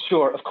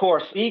 Sure, of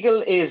course.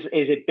 Beagle is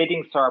a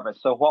bidding service.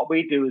 So what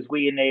we do is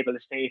we enable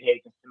estate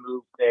agents to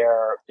move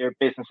their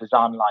businesses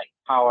online,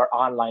 power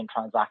online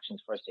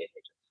transactions for estate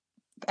agents.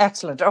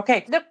 Excellent.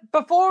 Okay. Look,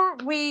 before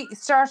we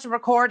started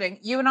recording,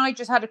 you and I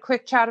just had a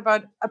quick chat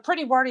about a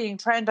pretty worrying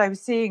trend I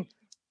was seeing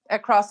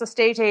across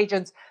estate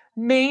agents,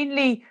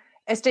 mainly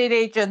estate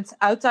agents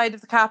outside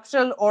of the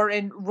capital or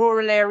in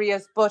rural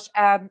areas. But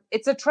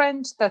it's a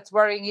trend that's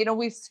worrying. You know,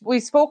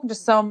 we've spoken to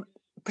some,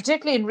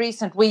 particularly in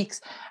recent weeks,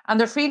 and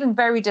they're feeling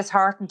very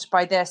disheartened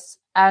by this.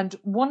 And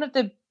one of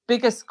the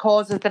biggest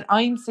causes that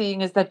I'm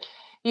seeing is that,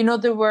 you know,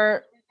 there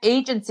were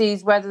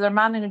agencies, whether they're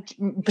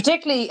managing,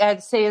 particularly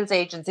sales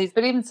agencies,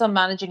 but even some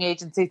managing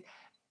agencies,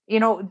 you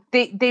know,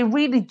 they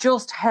really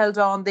just held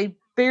on. They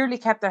barely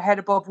kept their head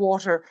above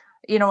water,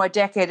 you know, a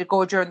decade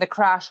ago during the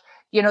crash.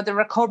 You know, the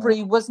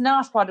recovery was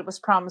not what it was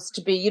promised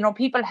to be. You know,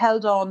 people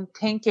held on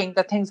thinking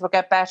that things would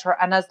get better.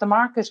 And as the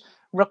market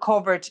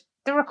recovered,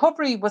 the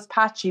recovery was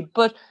patchy.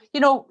 But, you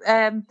know,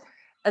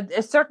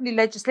 certainly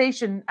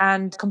legislation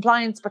and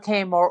compliance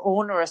became more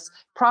onerous.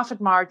 Profit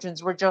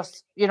margins were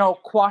just, you know,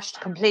 quashed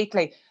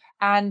completely.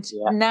 And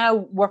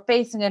now we're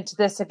facing into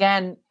this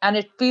again. And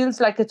it feels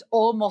like it's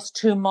almost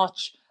too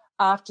much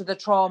after the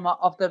trauma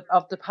of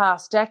the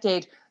past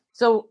decade.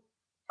 So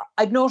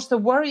I've noticed a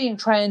worrying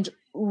trend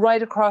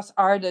right across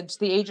Ireland.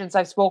 The agents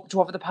I've spoken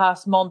to over the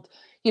past month,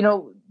 you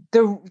know,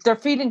 they're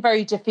feeling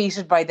very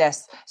defeated by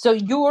this. So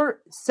you're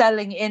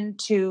selling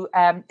into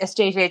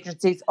estate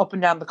agencies up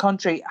and down the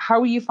country.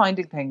 How are you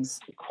finding things?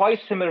 Quite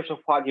similar to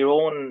what your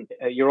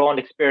own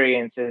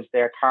experience is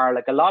there, Carl.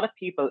 Like a lot of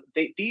people,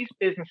 these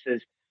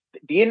businesses,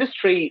 the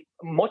industry,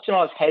 much in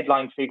all its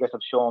headline figures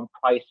have shown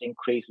price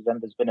increases, and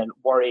there's been a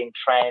worrying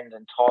trend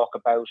and talk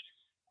about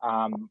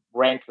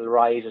rental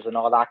rises and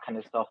all that kind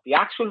of stuff. The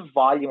actual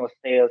volume of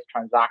sales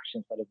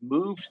transactions that have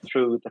moved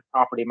through the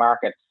property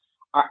market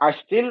are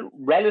still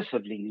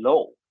relatively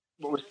low.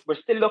 We're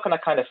still looking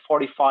at kind of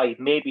 45,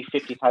 maybe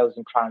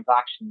 50,000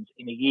 transactions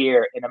in a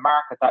year in a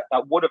market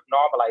that would have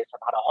normalized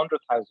about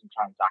 100,000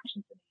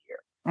 transactions in a year.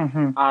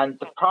 Mm-hmm. And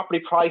the property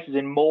prices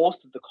in most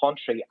of the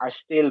country are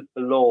still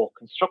below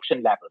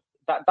construction levels.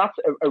 That's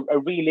a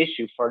real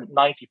issue for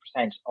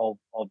 90% of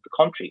the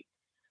country.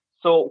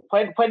 So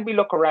when we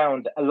look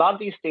around, a lot of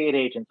these estate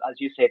agents, as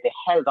you say, they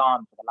held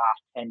on for the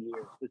last 10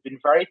 years. There's been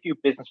very few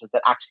businesses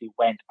that actually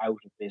went out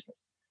of business.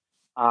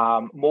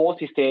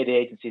 Most estate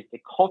agencies,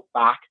 they cut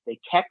back, they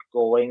kept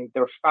going.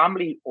 They're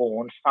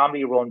family-owned,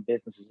 family-run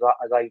businesses,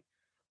 as I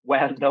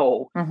well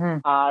know. Mm-hmm.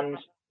 And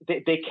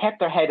they kept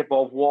their head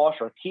above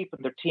water, keeping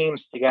their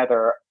teams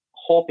together,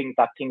 hoping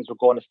that things were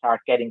going to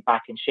start getting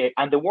back in shape.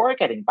 And they were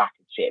getting back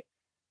in shape.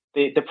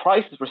 The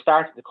prices were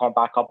starting to come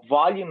back up.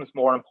 Volumes,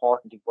 more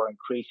importantly, were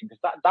increasing, because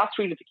that's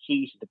really the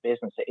key to the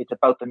business. It's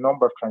about the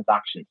number of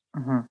transactions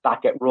mm-hmm.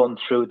 that get run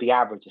through the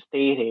average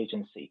estate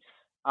agency.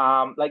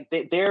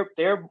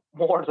 They're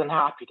more than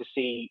happy to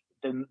see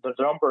the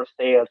number of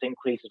sales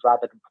increases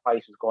rather than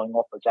prices going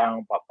up or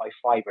down by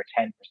 5 or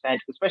 10%,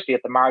 especially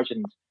at the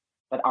margins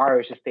that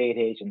Irish estate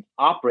agents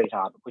operate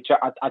on, which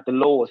are at the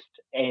lowest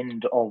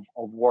end of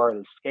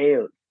world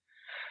scales.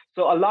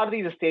 So a lot of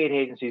these estate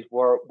agencies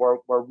were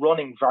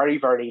running very,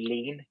 very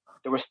lean.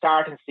 They were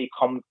starting to see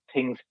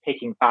things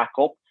picking back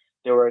up.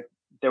 They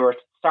were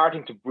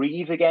starting to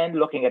breathe again,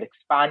 looking at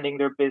expanding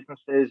their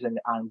businesses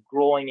and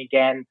growing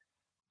again.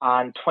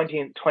 And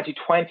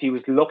 2020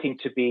 was looking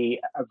to be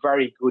a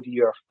very good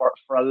year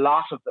for a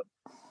lot of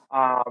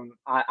them.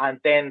 And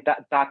then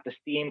the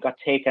steam got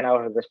taken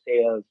out of their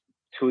sales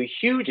to a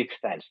huge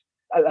extent.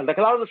 Like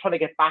a lot of them trying to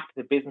get back to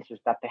the businesses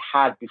that they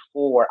had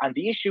before. And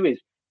the issue is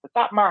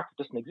that market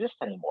doesn't exist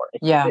anymore.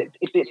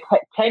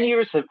 10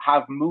 years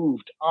have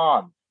moved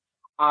on.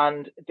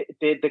 And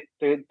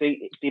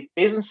the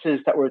businesses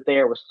that were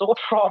there were so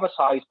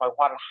traumatized by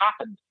what had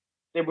happened,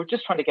 they were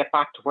just trying to get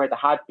back to where they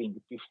had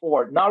been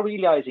before, not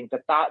realizing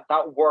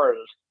that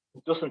world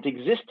doesn't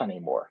exist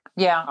anymore.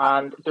 Yeah.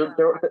 And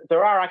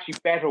there are actually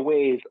better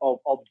ways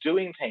of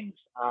doing things.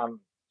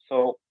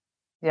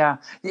 Yeah.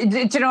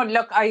 Do you know,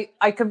 look, I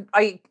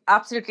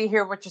absolutely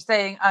hear what you're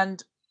saying.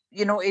 And,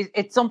 you know,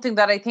 it's something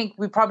that I think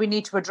we probably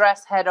need to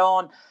address head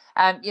on.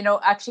 You know,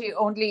 actually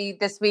only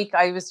this week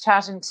I was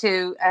chatting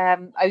to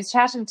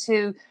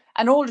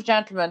an older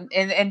gentleman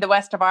in the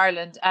west of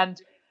Ireland,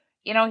 and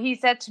you know, he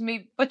said to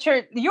me, "But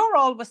you're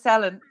always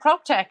selling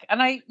proptech,"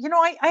 and I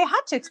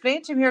had to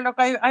explain to him here. Look,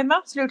 I'm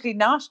absolutely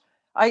not.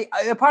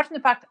 Apart from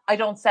the fact I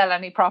don't sell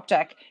any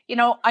proptech, you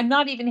know, I'm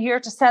not even here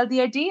to sell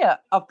the idea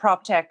of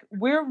proptech.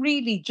 We're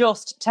really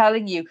just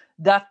telling you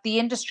that the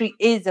industry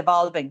is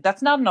evolving.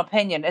 That's not an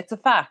opinion; it's a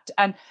fact.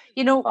 And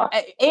you know,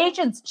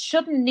 agents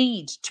shouldn't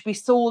need to be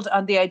sold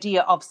on the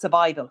idea of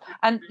survival.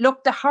 And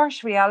look, the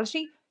harsh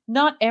reality: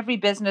 not every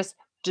business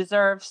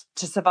deserves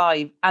to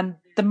survive, and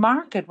the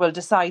market will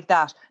decide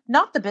that,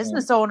 not the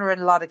business owner in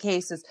a lot of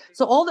cases.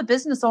 So all the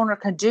business owner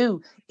can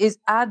do is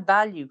add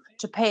value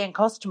to paying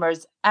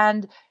customers,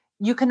 and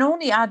you can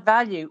only add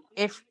value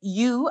if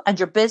you and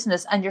your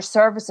business and your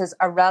services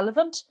are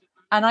relevant.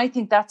 And I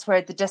think that's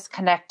where the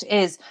disconnect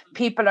is.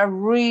 People are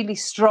really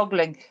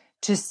struggling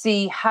to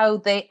see how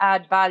they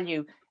add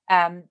value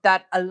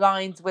that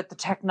aligns with the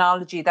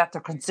technology that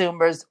their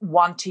consumers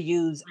want to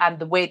use and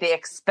the way they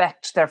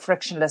expect their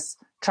frictionless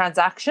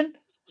transaction.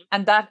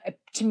 And that,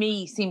 to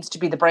me, seems to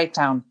be the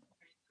breakdown.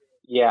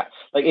 Yeah.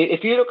 Like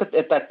if you look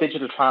at that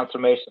digital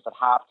transformation that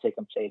have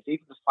taken place,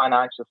 even the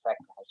financial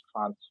sector has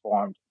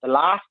transformed. The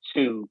last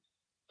two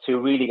to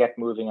really get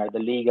moving are the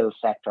legal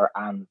sector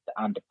and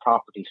the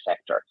property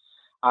sector.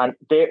 And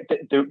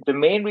the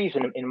main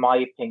reason, in my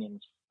opinion,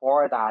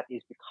 for that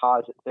is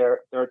because they're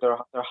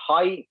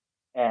high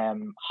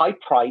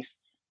price,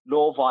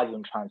 low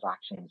volume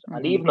transactions. Mm-hmm.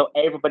 And even though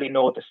everybody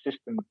knows the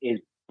system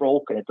is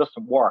broken, it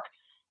doesn't work,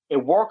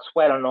 it works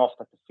well enough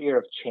that the fear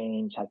of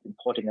change has been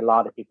putting a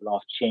lot of people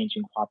off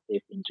changing what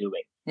they've been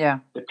doing. Yeah,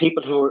 the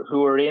people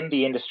who are in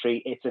the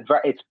industry,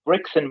 it's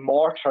bricks and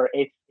mortar.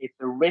 It's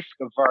a risk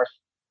averse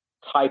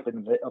type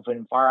of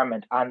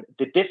environment, and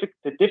the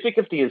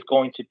difficulty is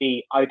going to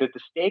be either the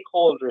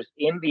stakeholders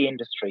in the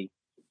industry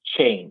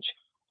change,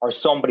 or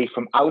somebody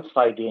from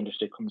outside the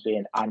industry comes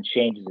in and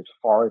changes it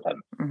for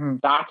them. Mm-hmm.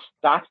 That's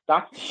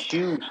a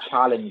huge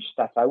challenge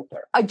that's out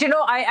there. You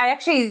know, I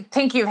actually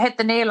think you've hit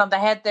the nail on the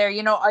head there.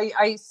 You know,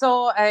 I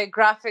saw a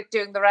graphic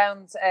doing the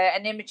rounds,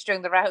 an image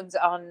doing the rounds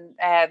on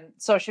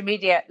social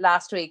media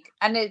last week.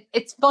 And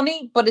it's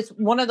funny, but it's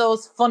one of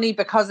those funny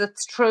because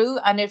it's true.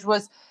 And it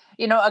was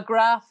a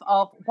graph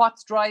of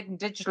what's driving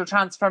digital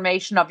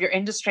transformation of your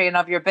industry and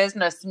of your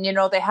business. And,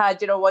 they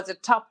had, was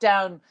it top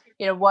down?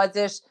 Was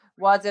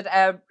it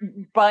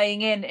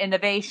buying in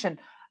innovation?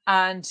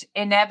 And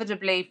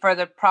inevitably for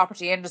the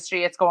property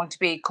industry, it's going to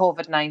be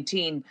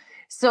COVID-19.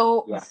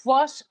 So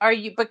what are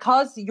you,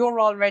 because you're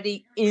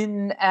already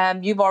in,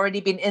 you've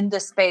already been in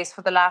this space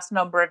for the last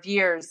number of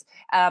years,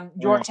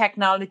 your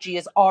technology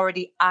is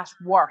already at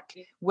work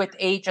with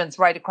agents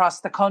right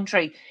across the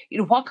country.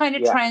 What kind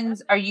of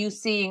trends are you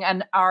seeing,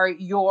 and are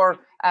your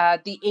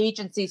the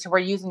agencies who are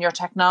using your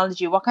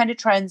technology, what kind of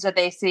trends are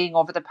they seeing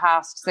over the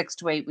past 6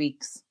 to 8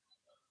 weeks?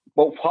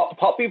 Well,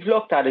 what we've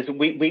looked at is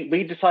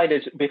we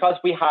decided, because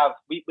we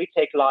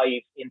take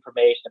live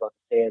information about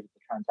the sales of the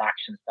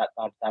transactions that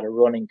are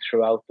running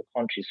throughout the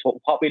country.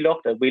 So what we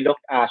looked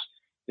at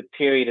the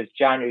period of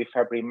January,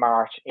 February,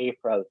 March,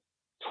 April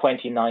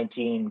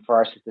 2019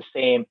 versus the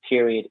same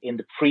period in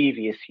the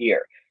previous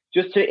year,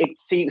 just to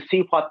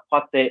see what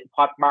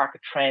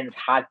market trends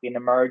had been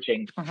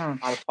emerging and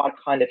what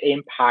kind of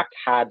impact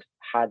had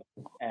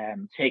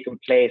taken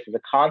place as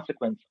a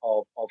consequence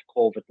of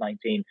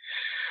COVID-19.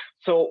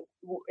 So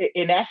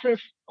in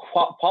essence,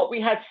 what we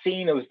had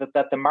seen was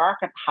that the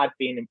market had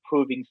been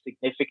improving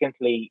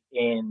significantly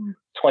in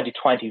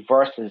 2020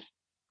 versus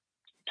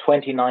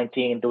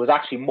 2019. There was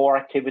actually more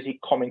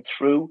activity coming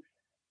through.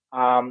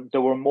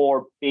 There were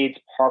more bids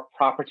per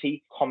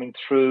property coming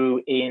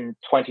through in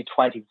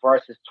 2020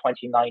 versus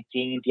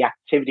 2019. The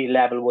activity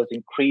level was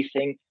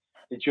increasing.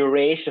 The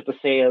duration of the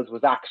sales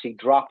was actually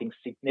dropping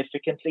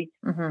significantly.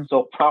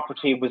 So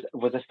property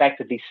was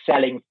effectively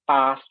selling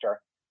faster,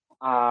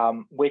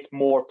 with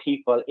more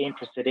people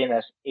interested in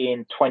it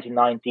in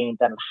 2019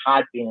 than it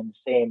had been in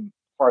the same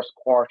first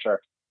quarter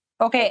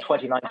of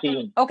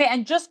 2019. Okay,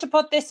 and just to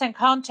put this in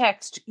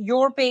context,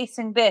 you're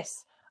basing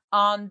this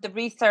on the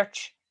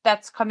research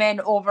that's come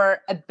in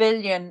over €1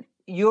 billion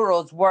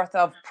worth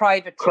of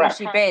private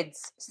treaty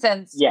bids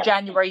since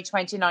January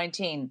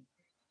 2019.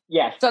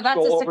 Yes. So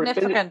that's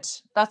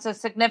a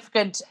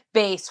significant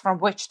base from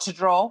which to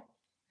draw.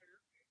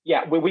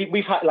 Yeah,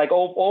 we've had like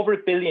over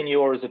 €1 billion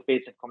of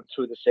bids have come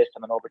through the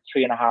system, and over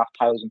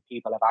 3,500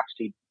 people have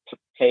actually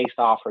placed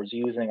offers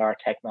using our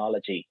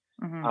technology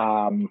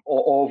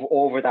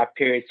over that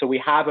period. So we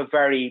have a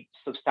very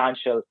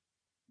substantial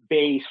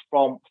base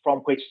from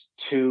which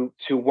to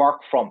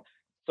work from.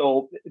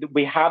 So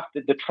we have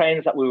the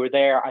trends that we were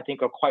there, I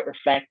think, are quite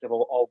reflective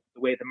of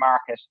the way the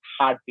market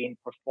had been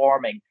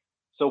performing.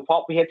 So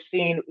what we had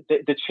seen,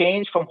 the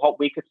change from what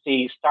we could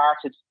see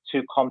started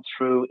to come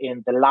through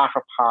in the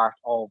latter part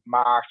of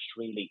March,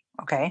 really.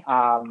 Okay.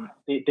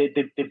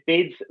 The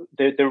bids,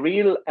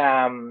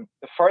 the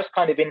first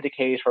kind of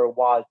indicator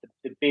was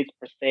the bids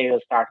per sale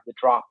started to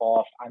drop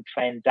off and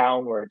trend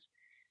downwards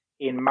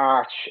in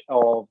March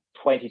of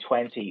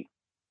 2020.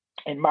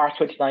 In March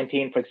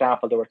 2019, for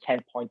example, there were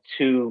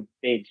 10.2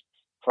 bids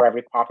for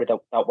every property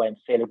that went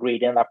sale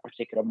agreed in that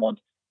particular month.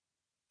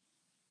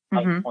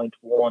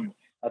 9.1.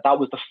 That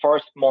was the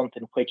first month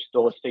in which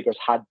those figures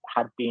had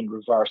been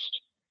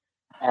reversed.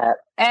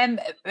 Can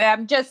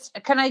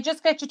I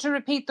just get you to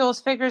repeat those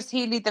figures,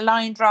 Healy? The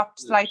line dropped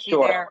slightly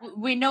there.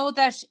 We know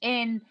that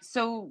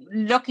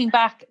looking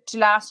back to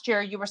last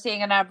year, you were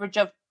seeing an average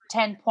of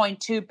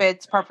 10.2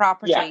 bids per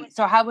property. Yeah.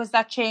 So how has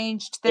that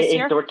changed this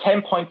year? There were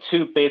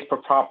 10.2 bids per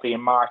property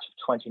in March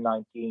of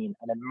 2019,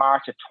 and in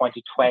March of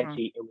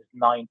 2020, it was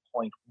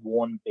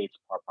 9.1 bids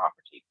per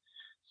property.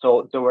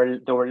 So there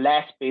were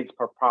less bids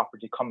per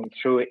property coming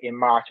through in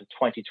March of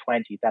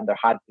 2020 than there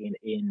had been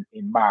in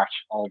March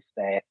of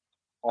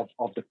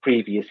the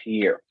previous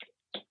year.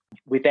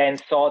 We then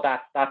saw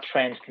that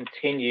trend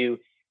continue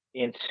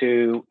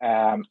into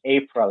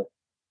April,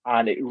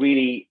 and it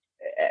really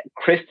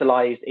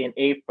crystallized in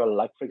April.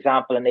 Like, for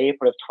example, in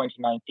April of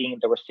 2019,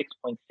 there were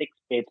 6.6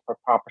 bids per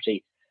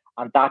property,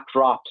 and that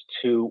dropped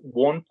to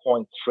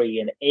 1.3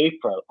 in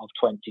April of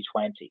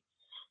 2020.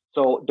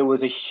 So there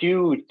was a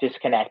huge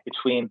disconnect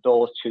between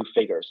those two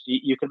figures.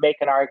 You could make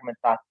an argument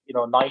that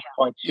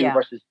 9.2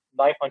 versus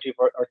 9.2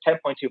 or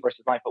 10.2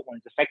 versus 9.1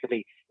 is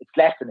effectively, it's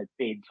less than a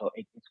bid, so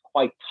it's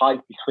quite tight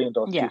between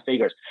those two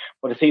figures.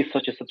 But to see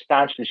such a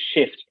substantial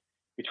shift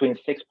between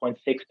 6.6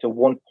 to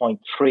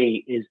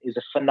 1.3 is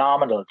a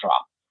phenomenal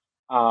drop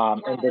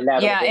in the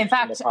level. Yeah, in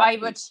fact, I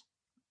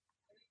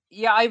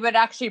would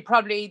actually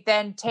probably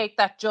then take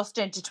that just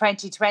into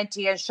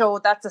 2020 and show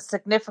that's a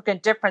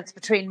significant difference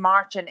between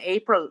March and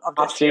April of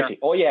this year. Absolutely.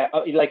 Oh, yeah.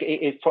 Like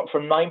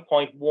from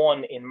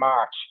 9.1 in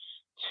March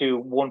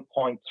to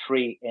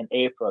 1.3 in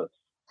April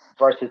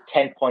versus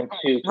 10.2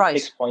 to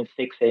 6.6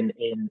 in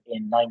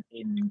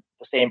the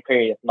same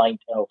period of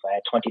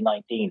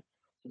 2019.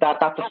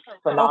 That's a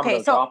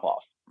phenomenal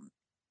drop-off.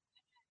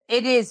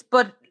 It is,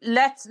 but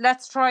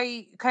let's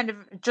try kind of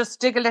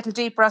just dig a little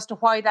deeper as to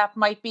why that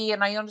might be.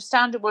 And I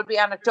understand it will be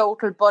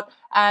anecdotal, but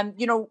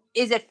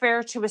is it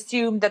fair to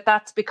assume that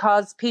that's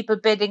because people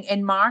bidding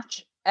in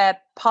March,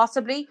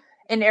 possibly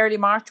in early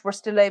March, were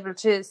still able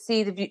to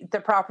see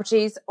the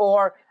properties,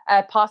 or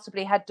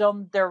possibly had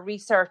done their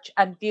research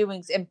and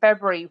viewings in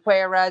February,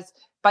 whereas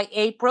by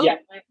April,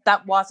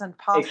 that wasn't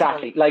possible.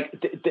 Exactly. Like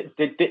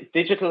the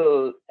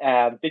digital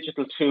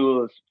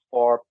tools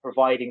for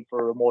providing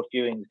for remote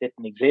viewings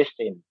didn't exist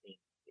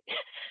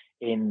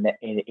in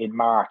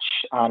March,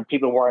 and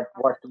people weren't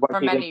for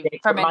many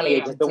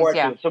agencies, They were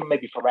doing some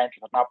maybe for rental,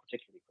 but not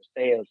particularly for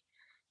sales.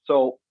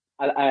 So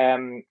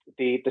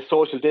the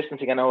social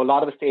distancing, I know a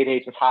lot of estate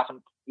agents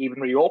haven't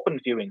even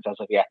reopened viewings as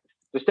of yet.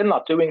 They're still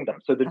not doing them.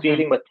 So they're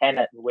dealing with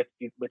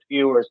with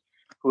viewers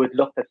who had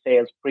looked at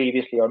sales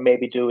previously, or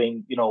maybe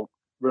doing,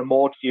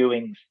 remote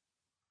viewings,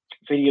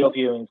 video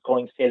viewings,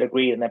 going sale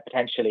agreed, and then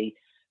potentially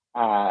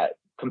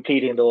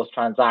completing those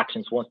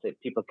transactions once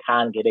people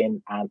can get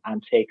in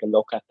and take a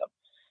look at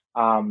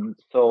them.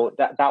 So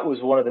that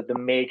was one of the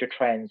major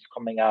trends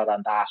coming out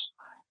on that.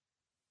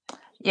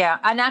 Yeah,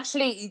 and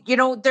actually,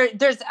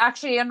 there's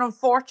actually an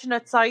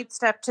unfortunate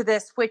sidestep to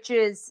this, which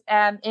is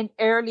in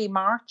early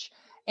March,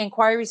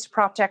 inquiries to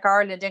PropTech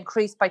Ireland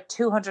increased by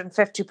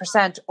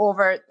 250%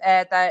 over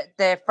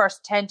the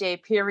first 10-day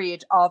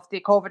period of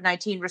the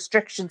COVID-19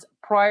 restrictions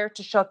prior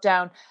to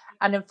shutdown.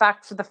 And in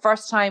fact, for the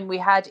first time, we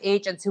had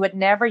agents who had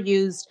never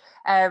used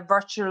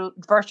virtual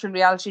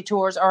reality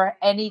tours or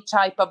any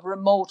type of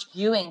remote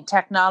viewing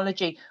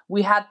technology.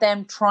 We had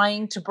them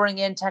trying to bring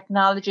in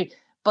technology,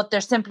 but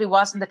there simply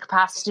wasn't the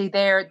capacity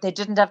there. They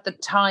didn't have the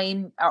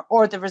time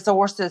or the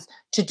resources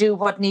to do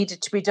what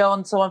needed to be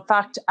done. So in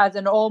fact, as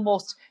an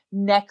almost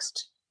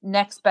next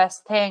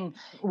best thing,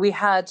 we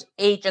had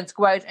agents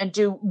go out and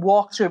do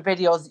walkthrough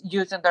videos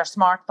using their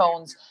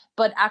smartphones.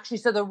 But actually,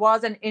 so there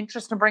was an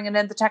interest in bringing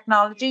in the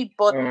technology,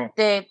 but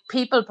the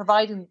people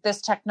providing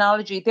this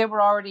technology, they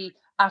were already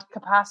at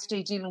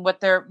capacity dealing with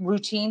their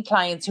routine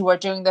clients who are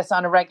doing this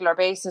on a regular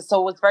basis.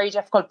 So it was very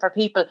difficult for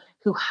people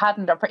who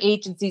hadn't, or for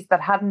agencies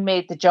that hadn't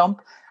made the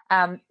jump.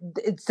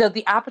 So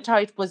the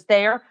appetite was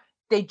there.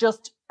 They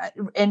just,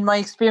 in my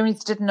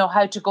experience, didn't know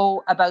how to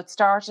go about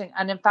starting.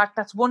 And in fact,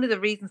 that's one of the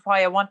reasons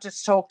why I wanted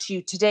to talk to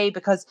you today,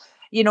 because,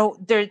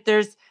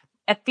 there's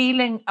a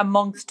feeling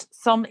amongst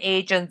some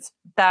agents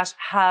that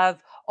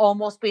have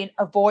almost been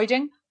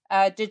avoiding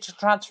digital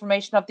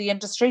transformation of the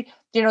industry.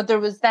 There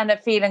was then a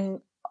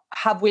feeling,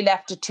 have we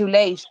left it too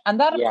late? And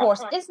that, of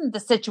course, isn't the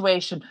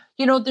situation.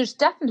 There's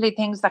definitely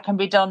things that can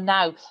be done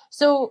now.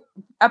 So,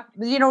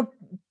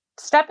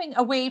 stepping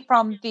away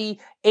from the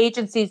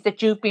agencies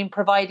that you've been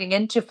providing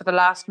into for the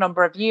last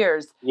number of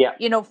years,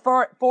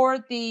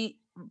 for the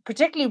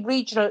particularly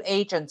regional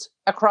agents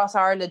across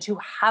Ireland who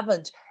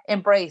haven't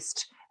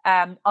embraced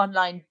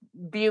online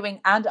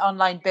viewing and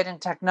online bidding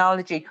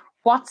technology,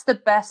 what's the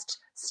best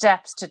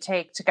steps to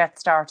take to get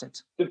started?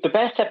 The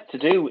best step to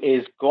do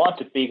is go on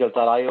to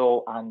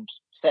beagle.io and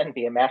send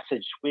me a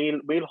message.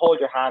 We'll hold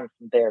your hand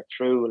from there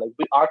through. Like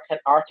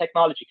our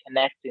technology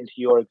connects into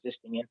your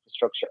existing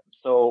infrastructure.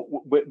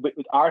 So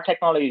our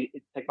technology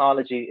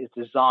is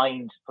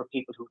designed for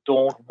people who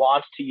don't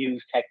want to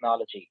use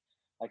technology.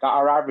 Like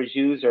our average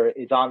user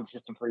is on the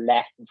system for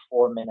less than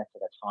 4 minutes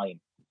at a time.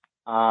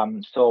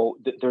 So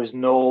there's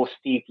no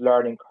steep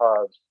learning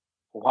curves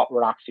for what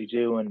we're actually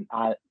doing.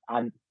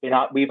 And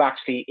we've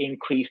actually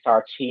increased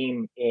our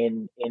team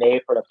in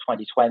April of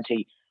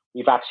 2020.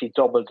 We've actually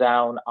doubled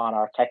down on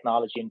our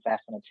technology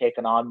investment and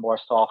taken on more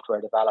software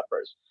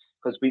developers,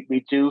 because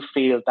we do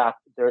feel that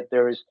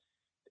there's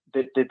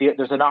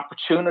an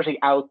opportunity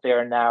out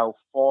there now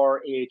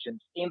for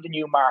agents in the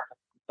new market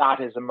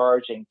that is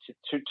emerging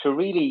to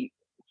really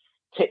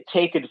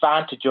take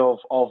advantage of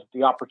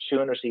the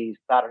opportunities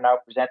that are now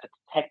presented.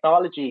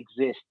 Technology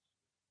exists.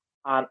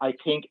 And I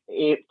think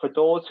for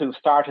those who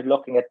started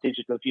looking at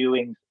digital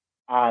viewings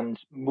and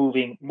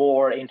moving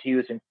more into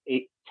using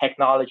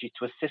technology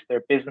to assist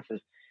their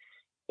businesses,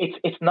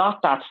 it's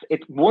not that.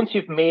 Once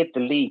you've made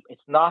the leap,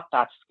 it's not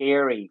that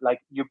scary. Like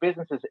your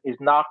business is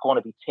not going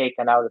to be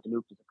taken out of the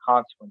loop as a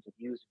consequence of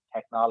using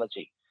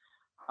technology.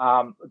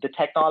 The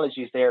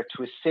technology is there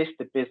to assist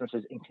the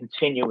businesses in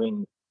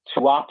continuing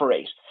to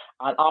operate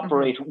and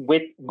operate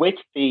with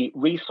the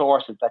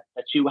resources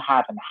that you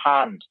have in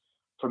hand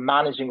for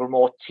managing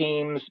remote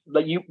teams.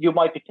 Like you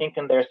might be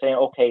thinking there saying,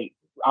 okay,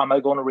 am I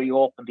going to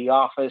reopen the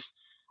office?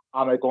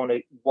 Am I going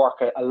to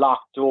work a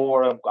locked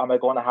door? Am I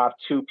going to have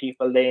 2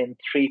 people in,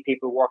 3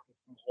 people working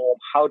from home?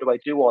 How do I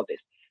do all this?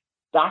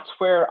 That's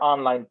where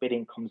online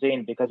bidding comes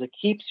in, because it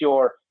keeps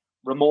your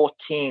remote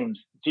teams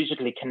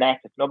digitally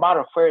connected, no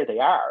matter where they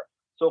are.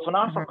 So if an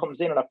offer comes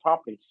in on a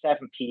property at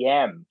 7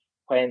 p.m.,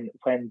 when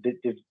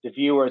the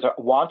viewers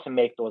want to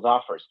make those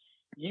offers,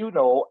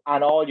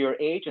 and all your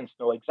agents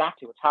know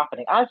exactly what's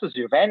happening, as does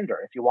your vendor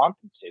if you want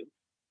them to,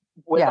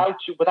 without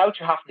you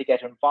having to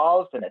get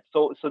involved in it.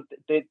 So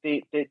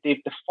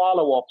the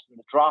follow-ups and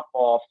the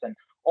drop-offs and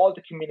all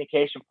the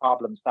communication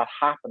problems that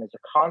happen as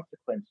a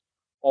consequence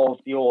of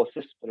the old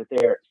systems that are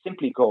there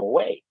simply go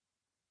away.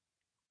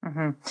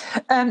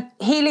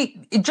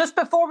 Healy, just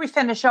before we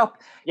finish up,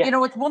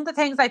 it's one of the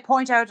things I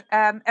point out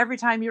every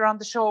time you're on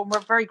the show, and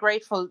we're very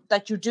grateful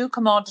that you do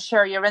come on to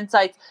share your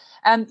insights.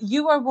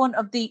 You are one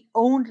of the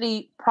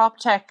only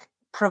PropTech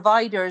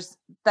providers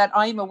that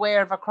I'm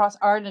aware of across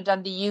Ireland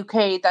and the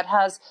UK that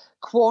has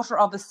quarter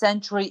of a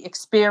century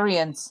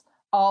experience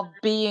of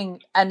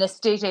being an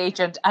estate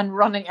agent and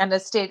running an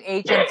estate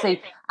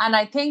agency. And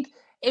I think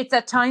it's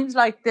at times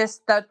like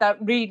this that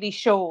really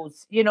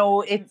shows,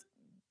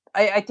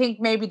 I think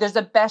maybe there's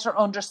a better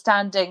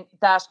understanding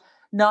that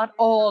not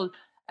all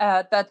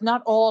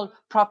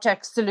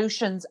proptech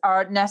solutions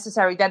are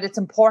necessary, that it's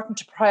important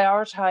to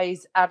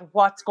prioritize at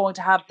what's going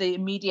to have the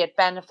immediate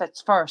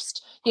benefits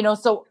first.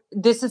 So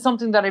this is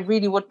something that I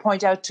really would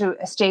point out to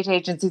estate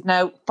agencies.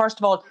 Now, first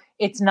of all,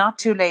 it's not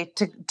too late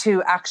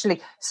to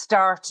actually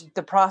start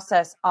the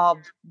process of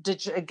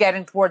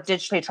getting toward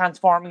digitally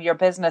transforming your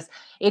business.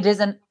 It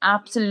is an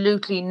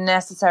absolutely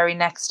necessary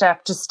next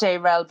step to stay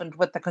relevant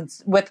with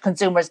with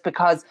consumers,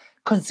 because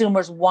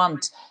consumers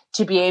want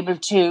to be able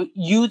to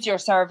use your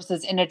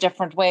services in a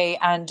different way.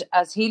 And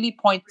as Healy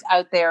points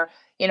out there,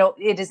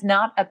 it is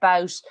not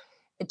about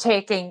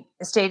taking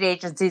estate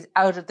agencies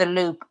out of the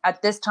loop.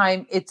 At this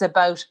time, it's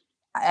about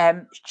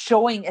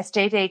showing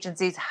estate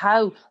agencies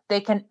how they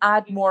can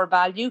add more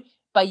value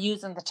by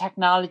using the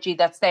technology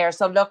that's there.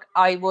 So look,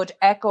 I would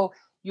echo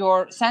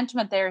your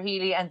sentiment there,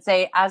 Healy, and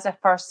say as a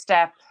first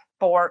step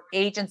for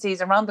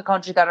agencies around the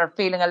country that are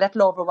feeling a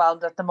little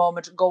overwhelmed at the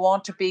moment, go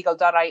on to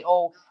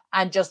beagle.io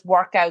and just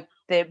work out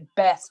the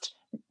best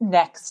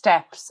next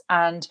steps.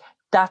 And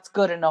that's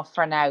good enough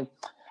for now.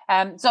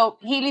 So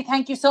Healy,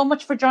 thank you so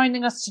much for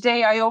joining us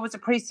today. I always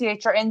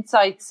appreciate your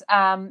insights.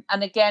 And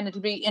again,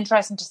 it'll be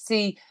interesting to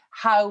see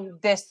how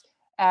this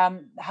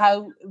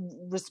how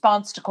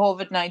response to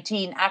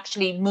COVID-19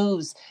 actually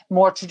moves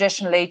more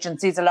traditional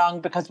agencies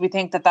along, because we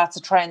think that that's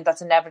a trend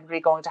that's inevitably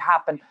going to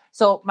happen.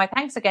 So my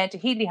thanks again to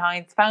Healy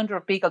Hynes, founder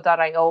of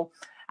beagle.io.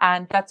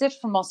 And that's it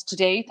from us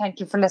today. Thank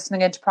you for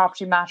listening into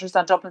Property Matters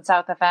on Dublin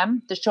South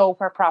FM, the show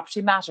where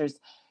property matters.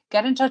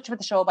 Get in touch with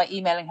the show by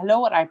emailing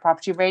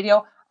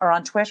hello@iPropertyRadio or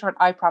on Twitter at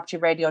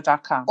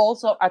iPropertyRadio.com.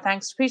 Also, our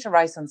thanks to Peter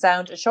Rice on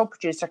sound and show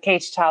producer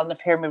Katie Talon of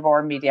Hear Me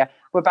Roar Media.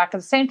 We're back at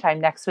the same time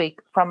next week.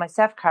 From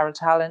myself, Carol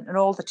Talon, and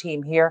all the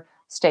team here,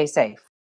 stay safe.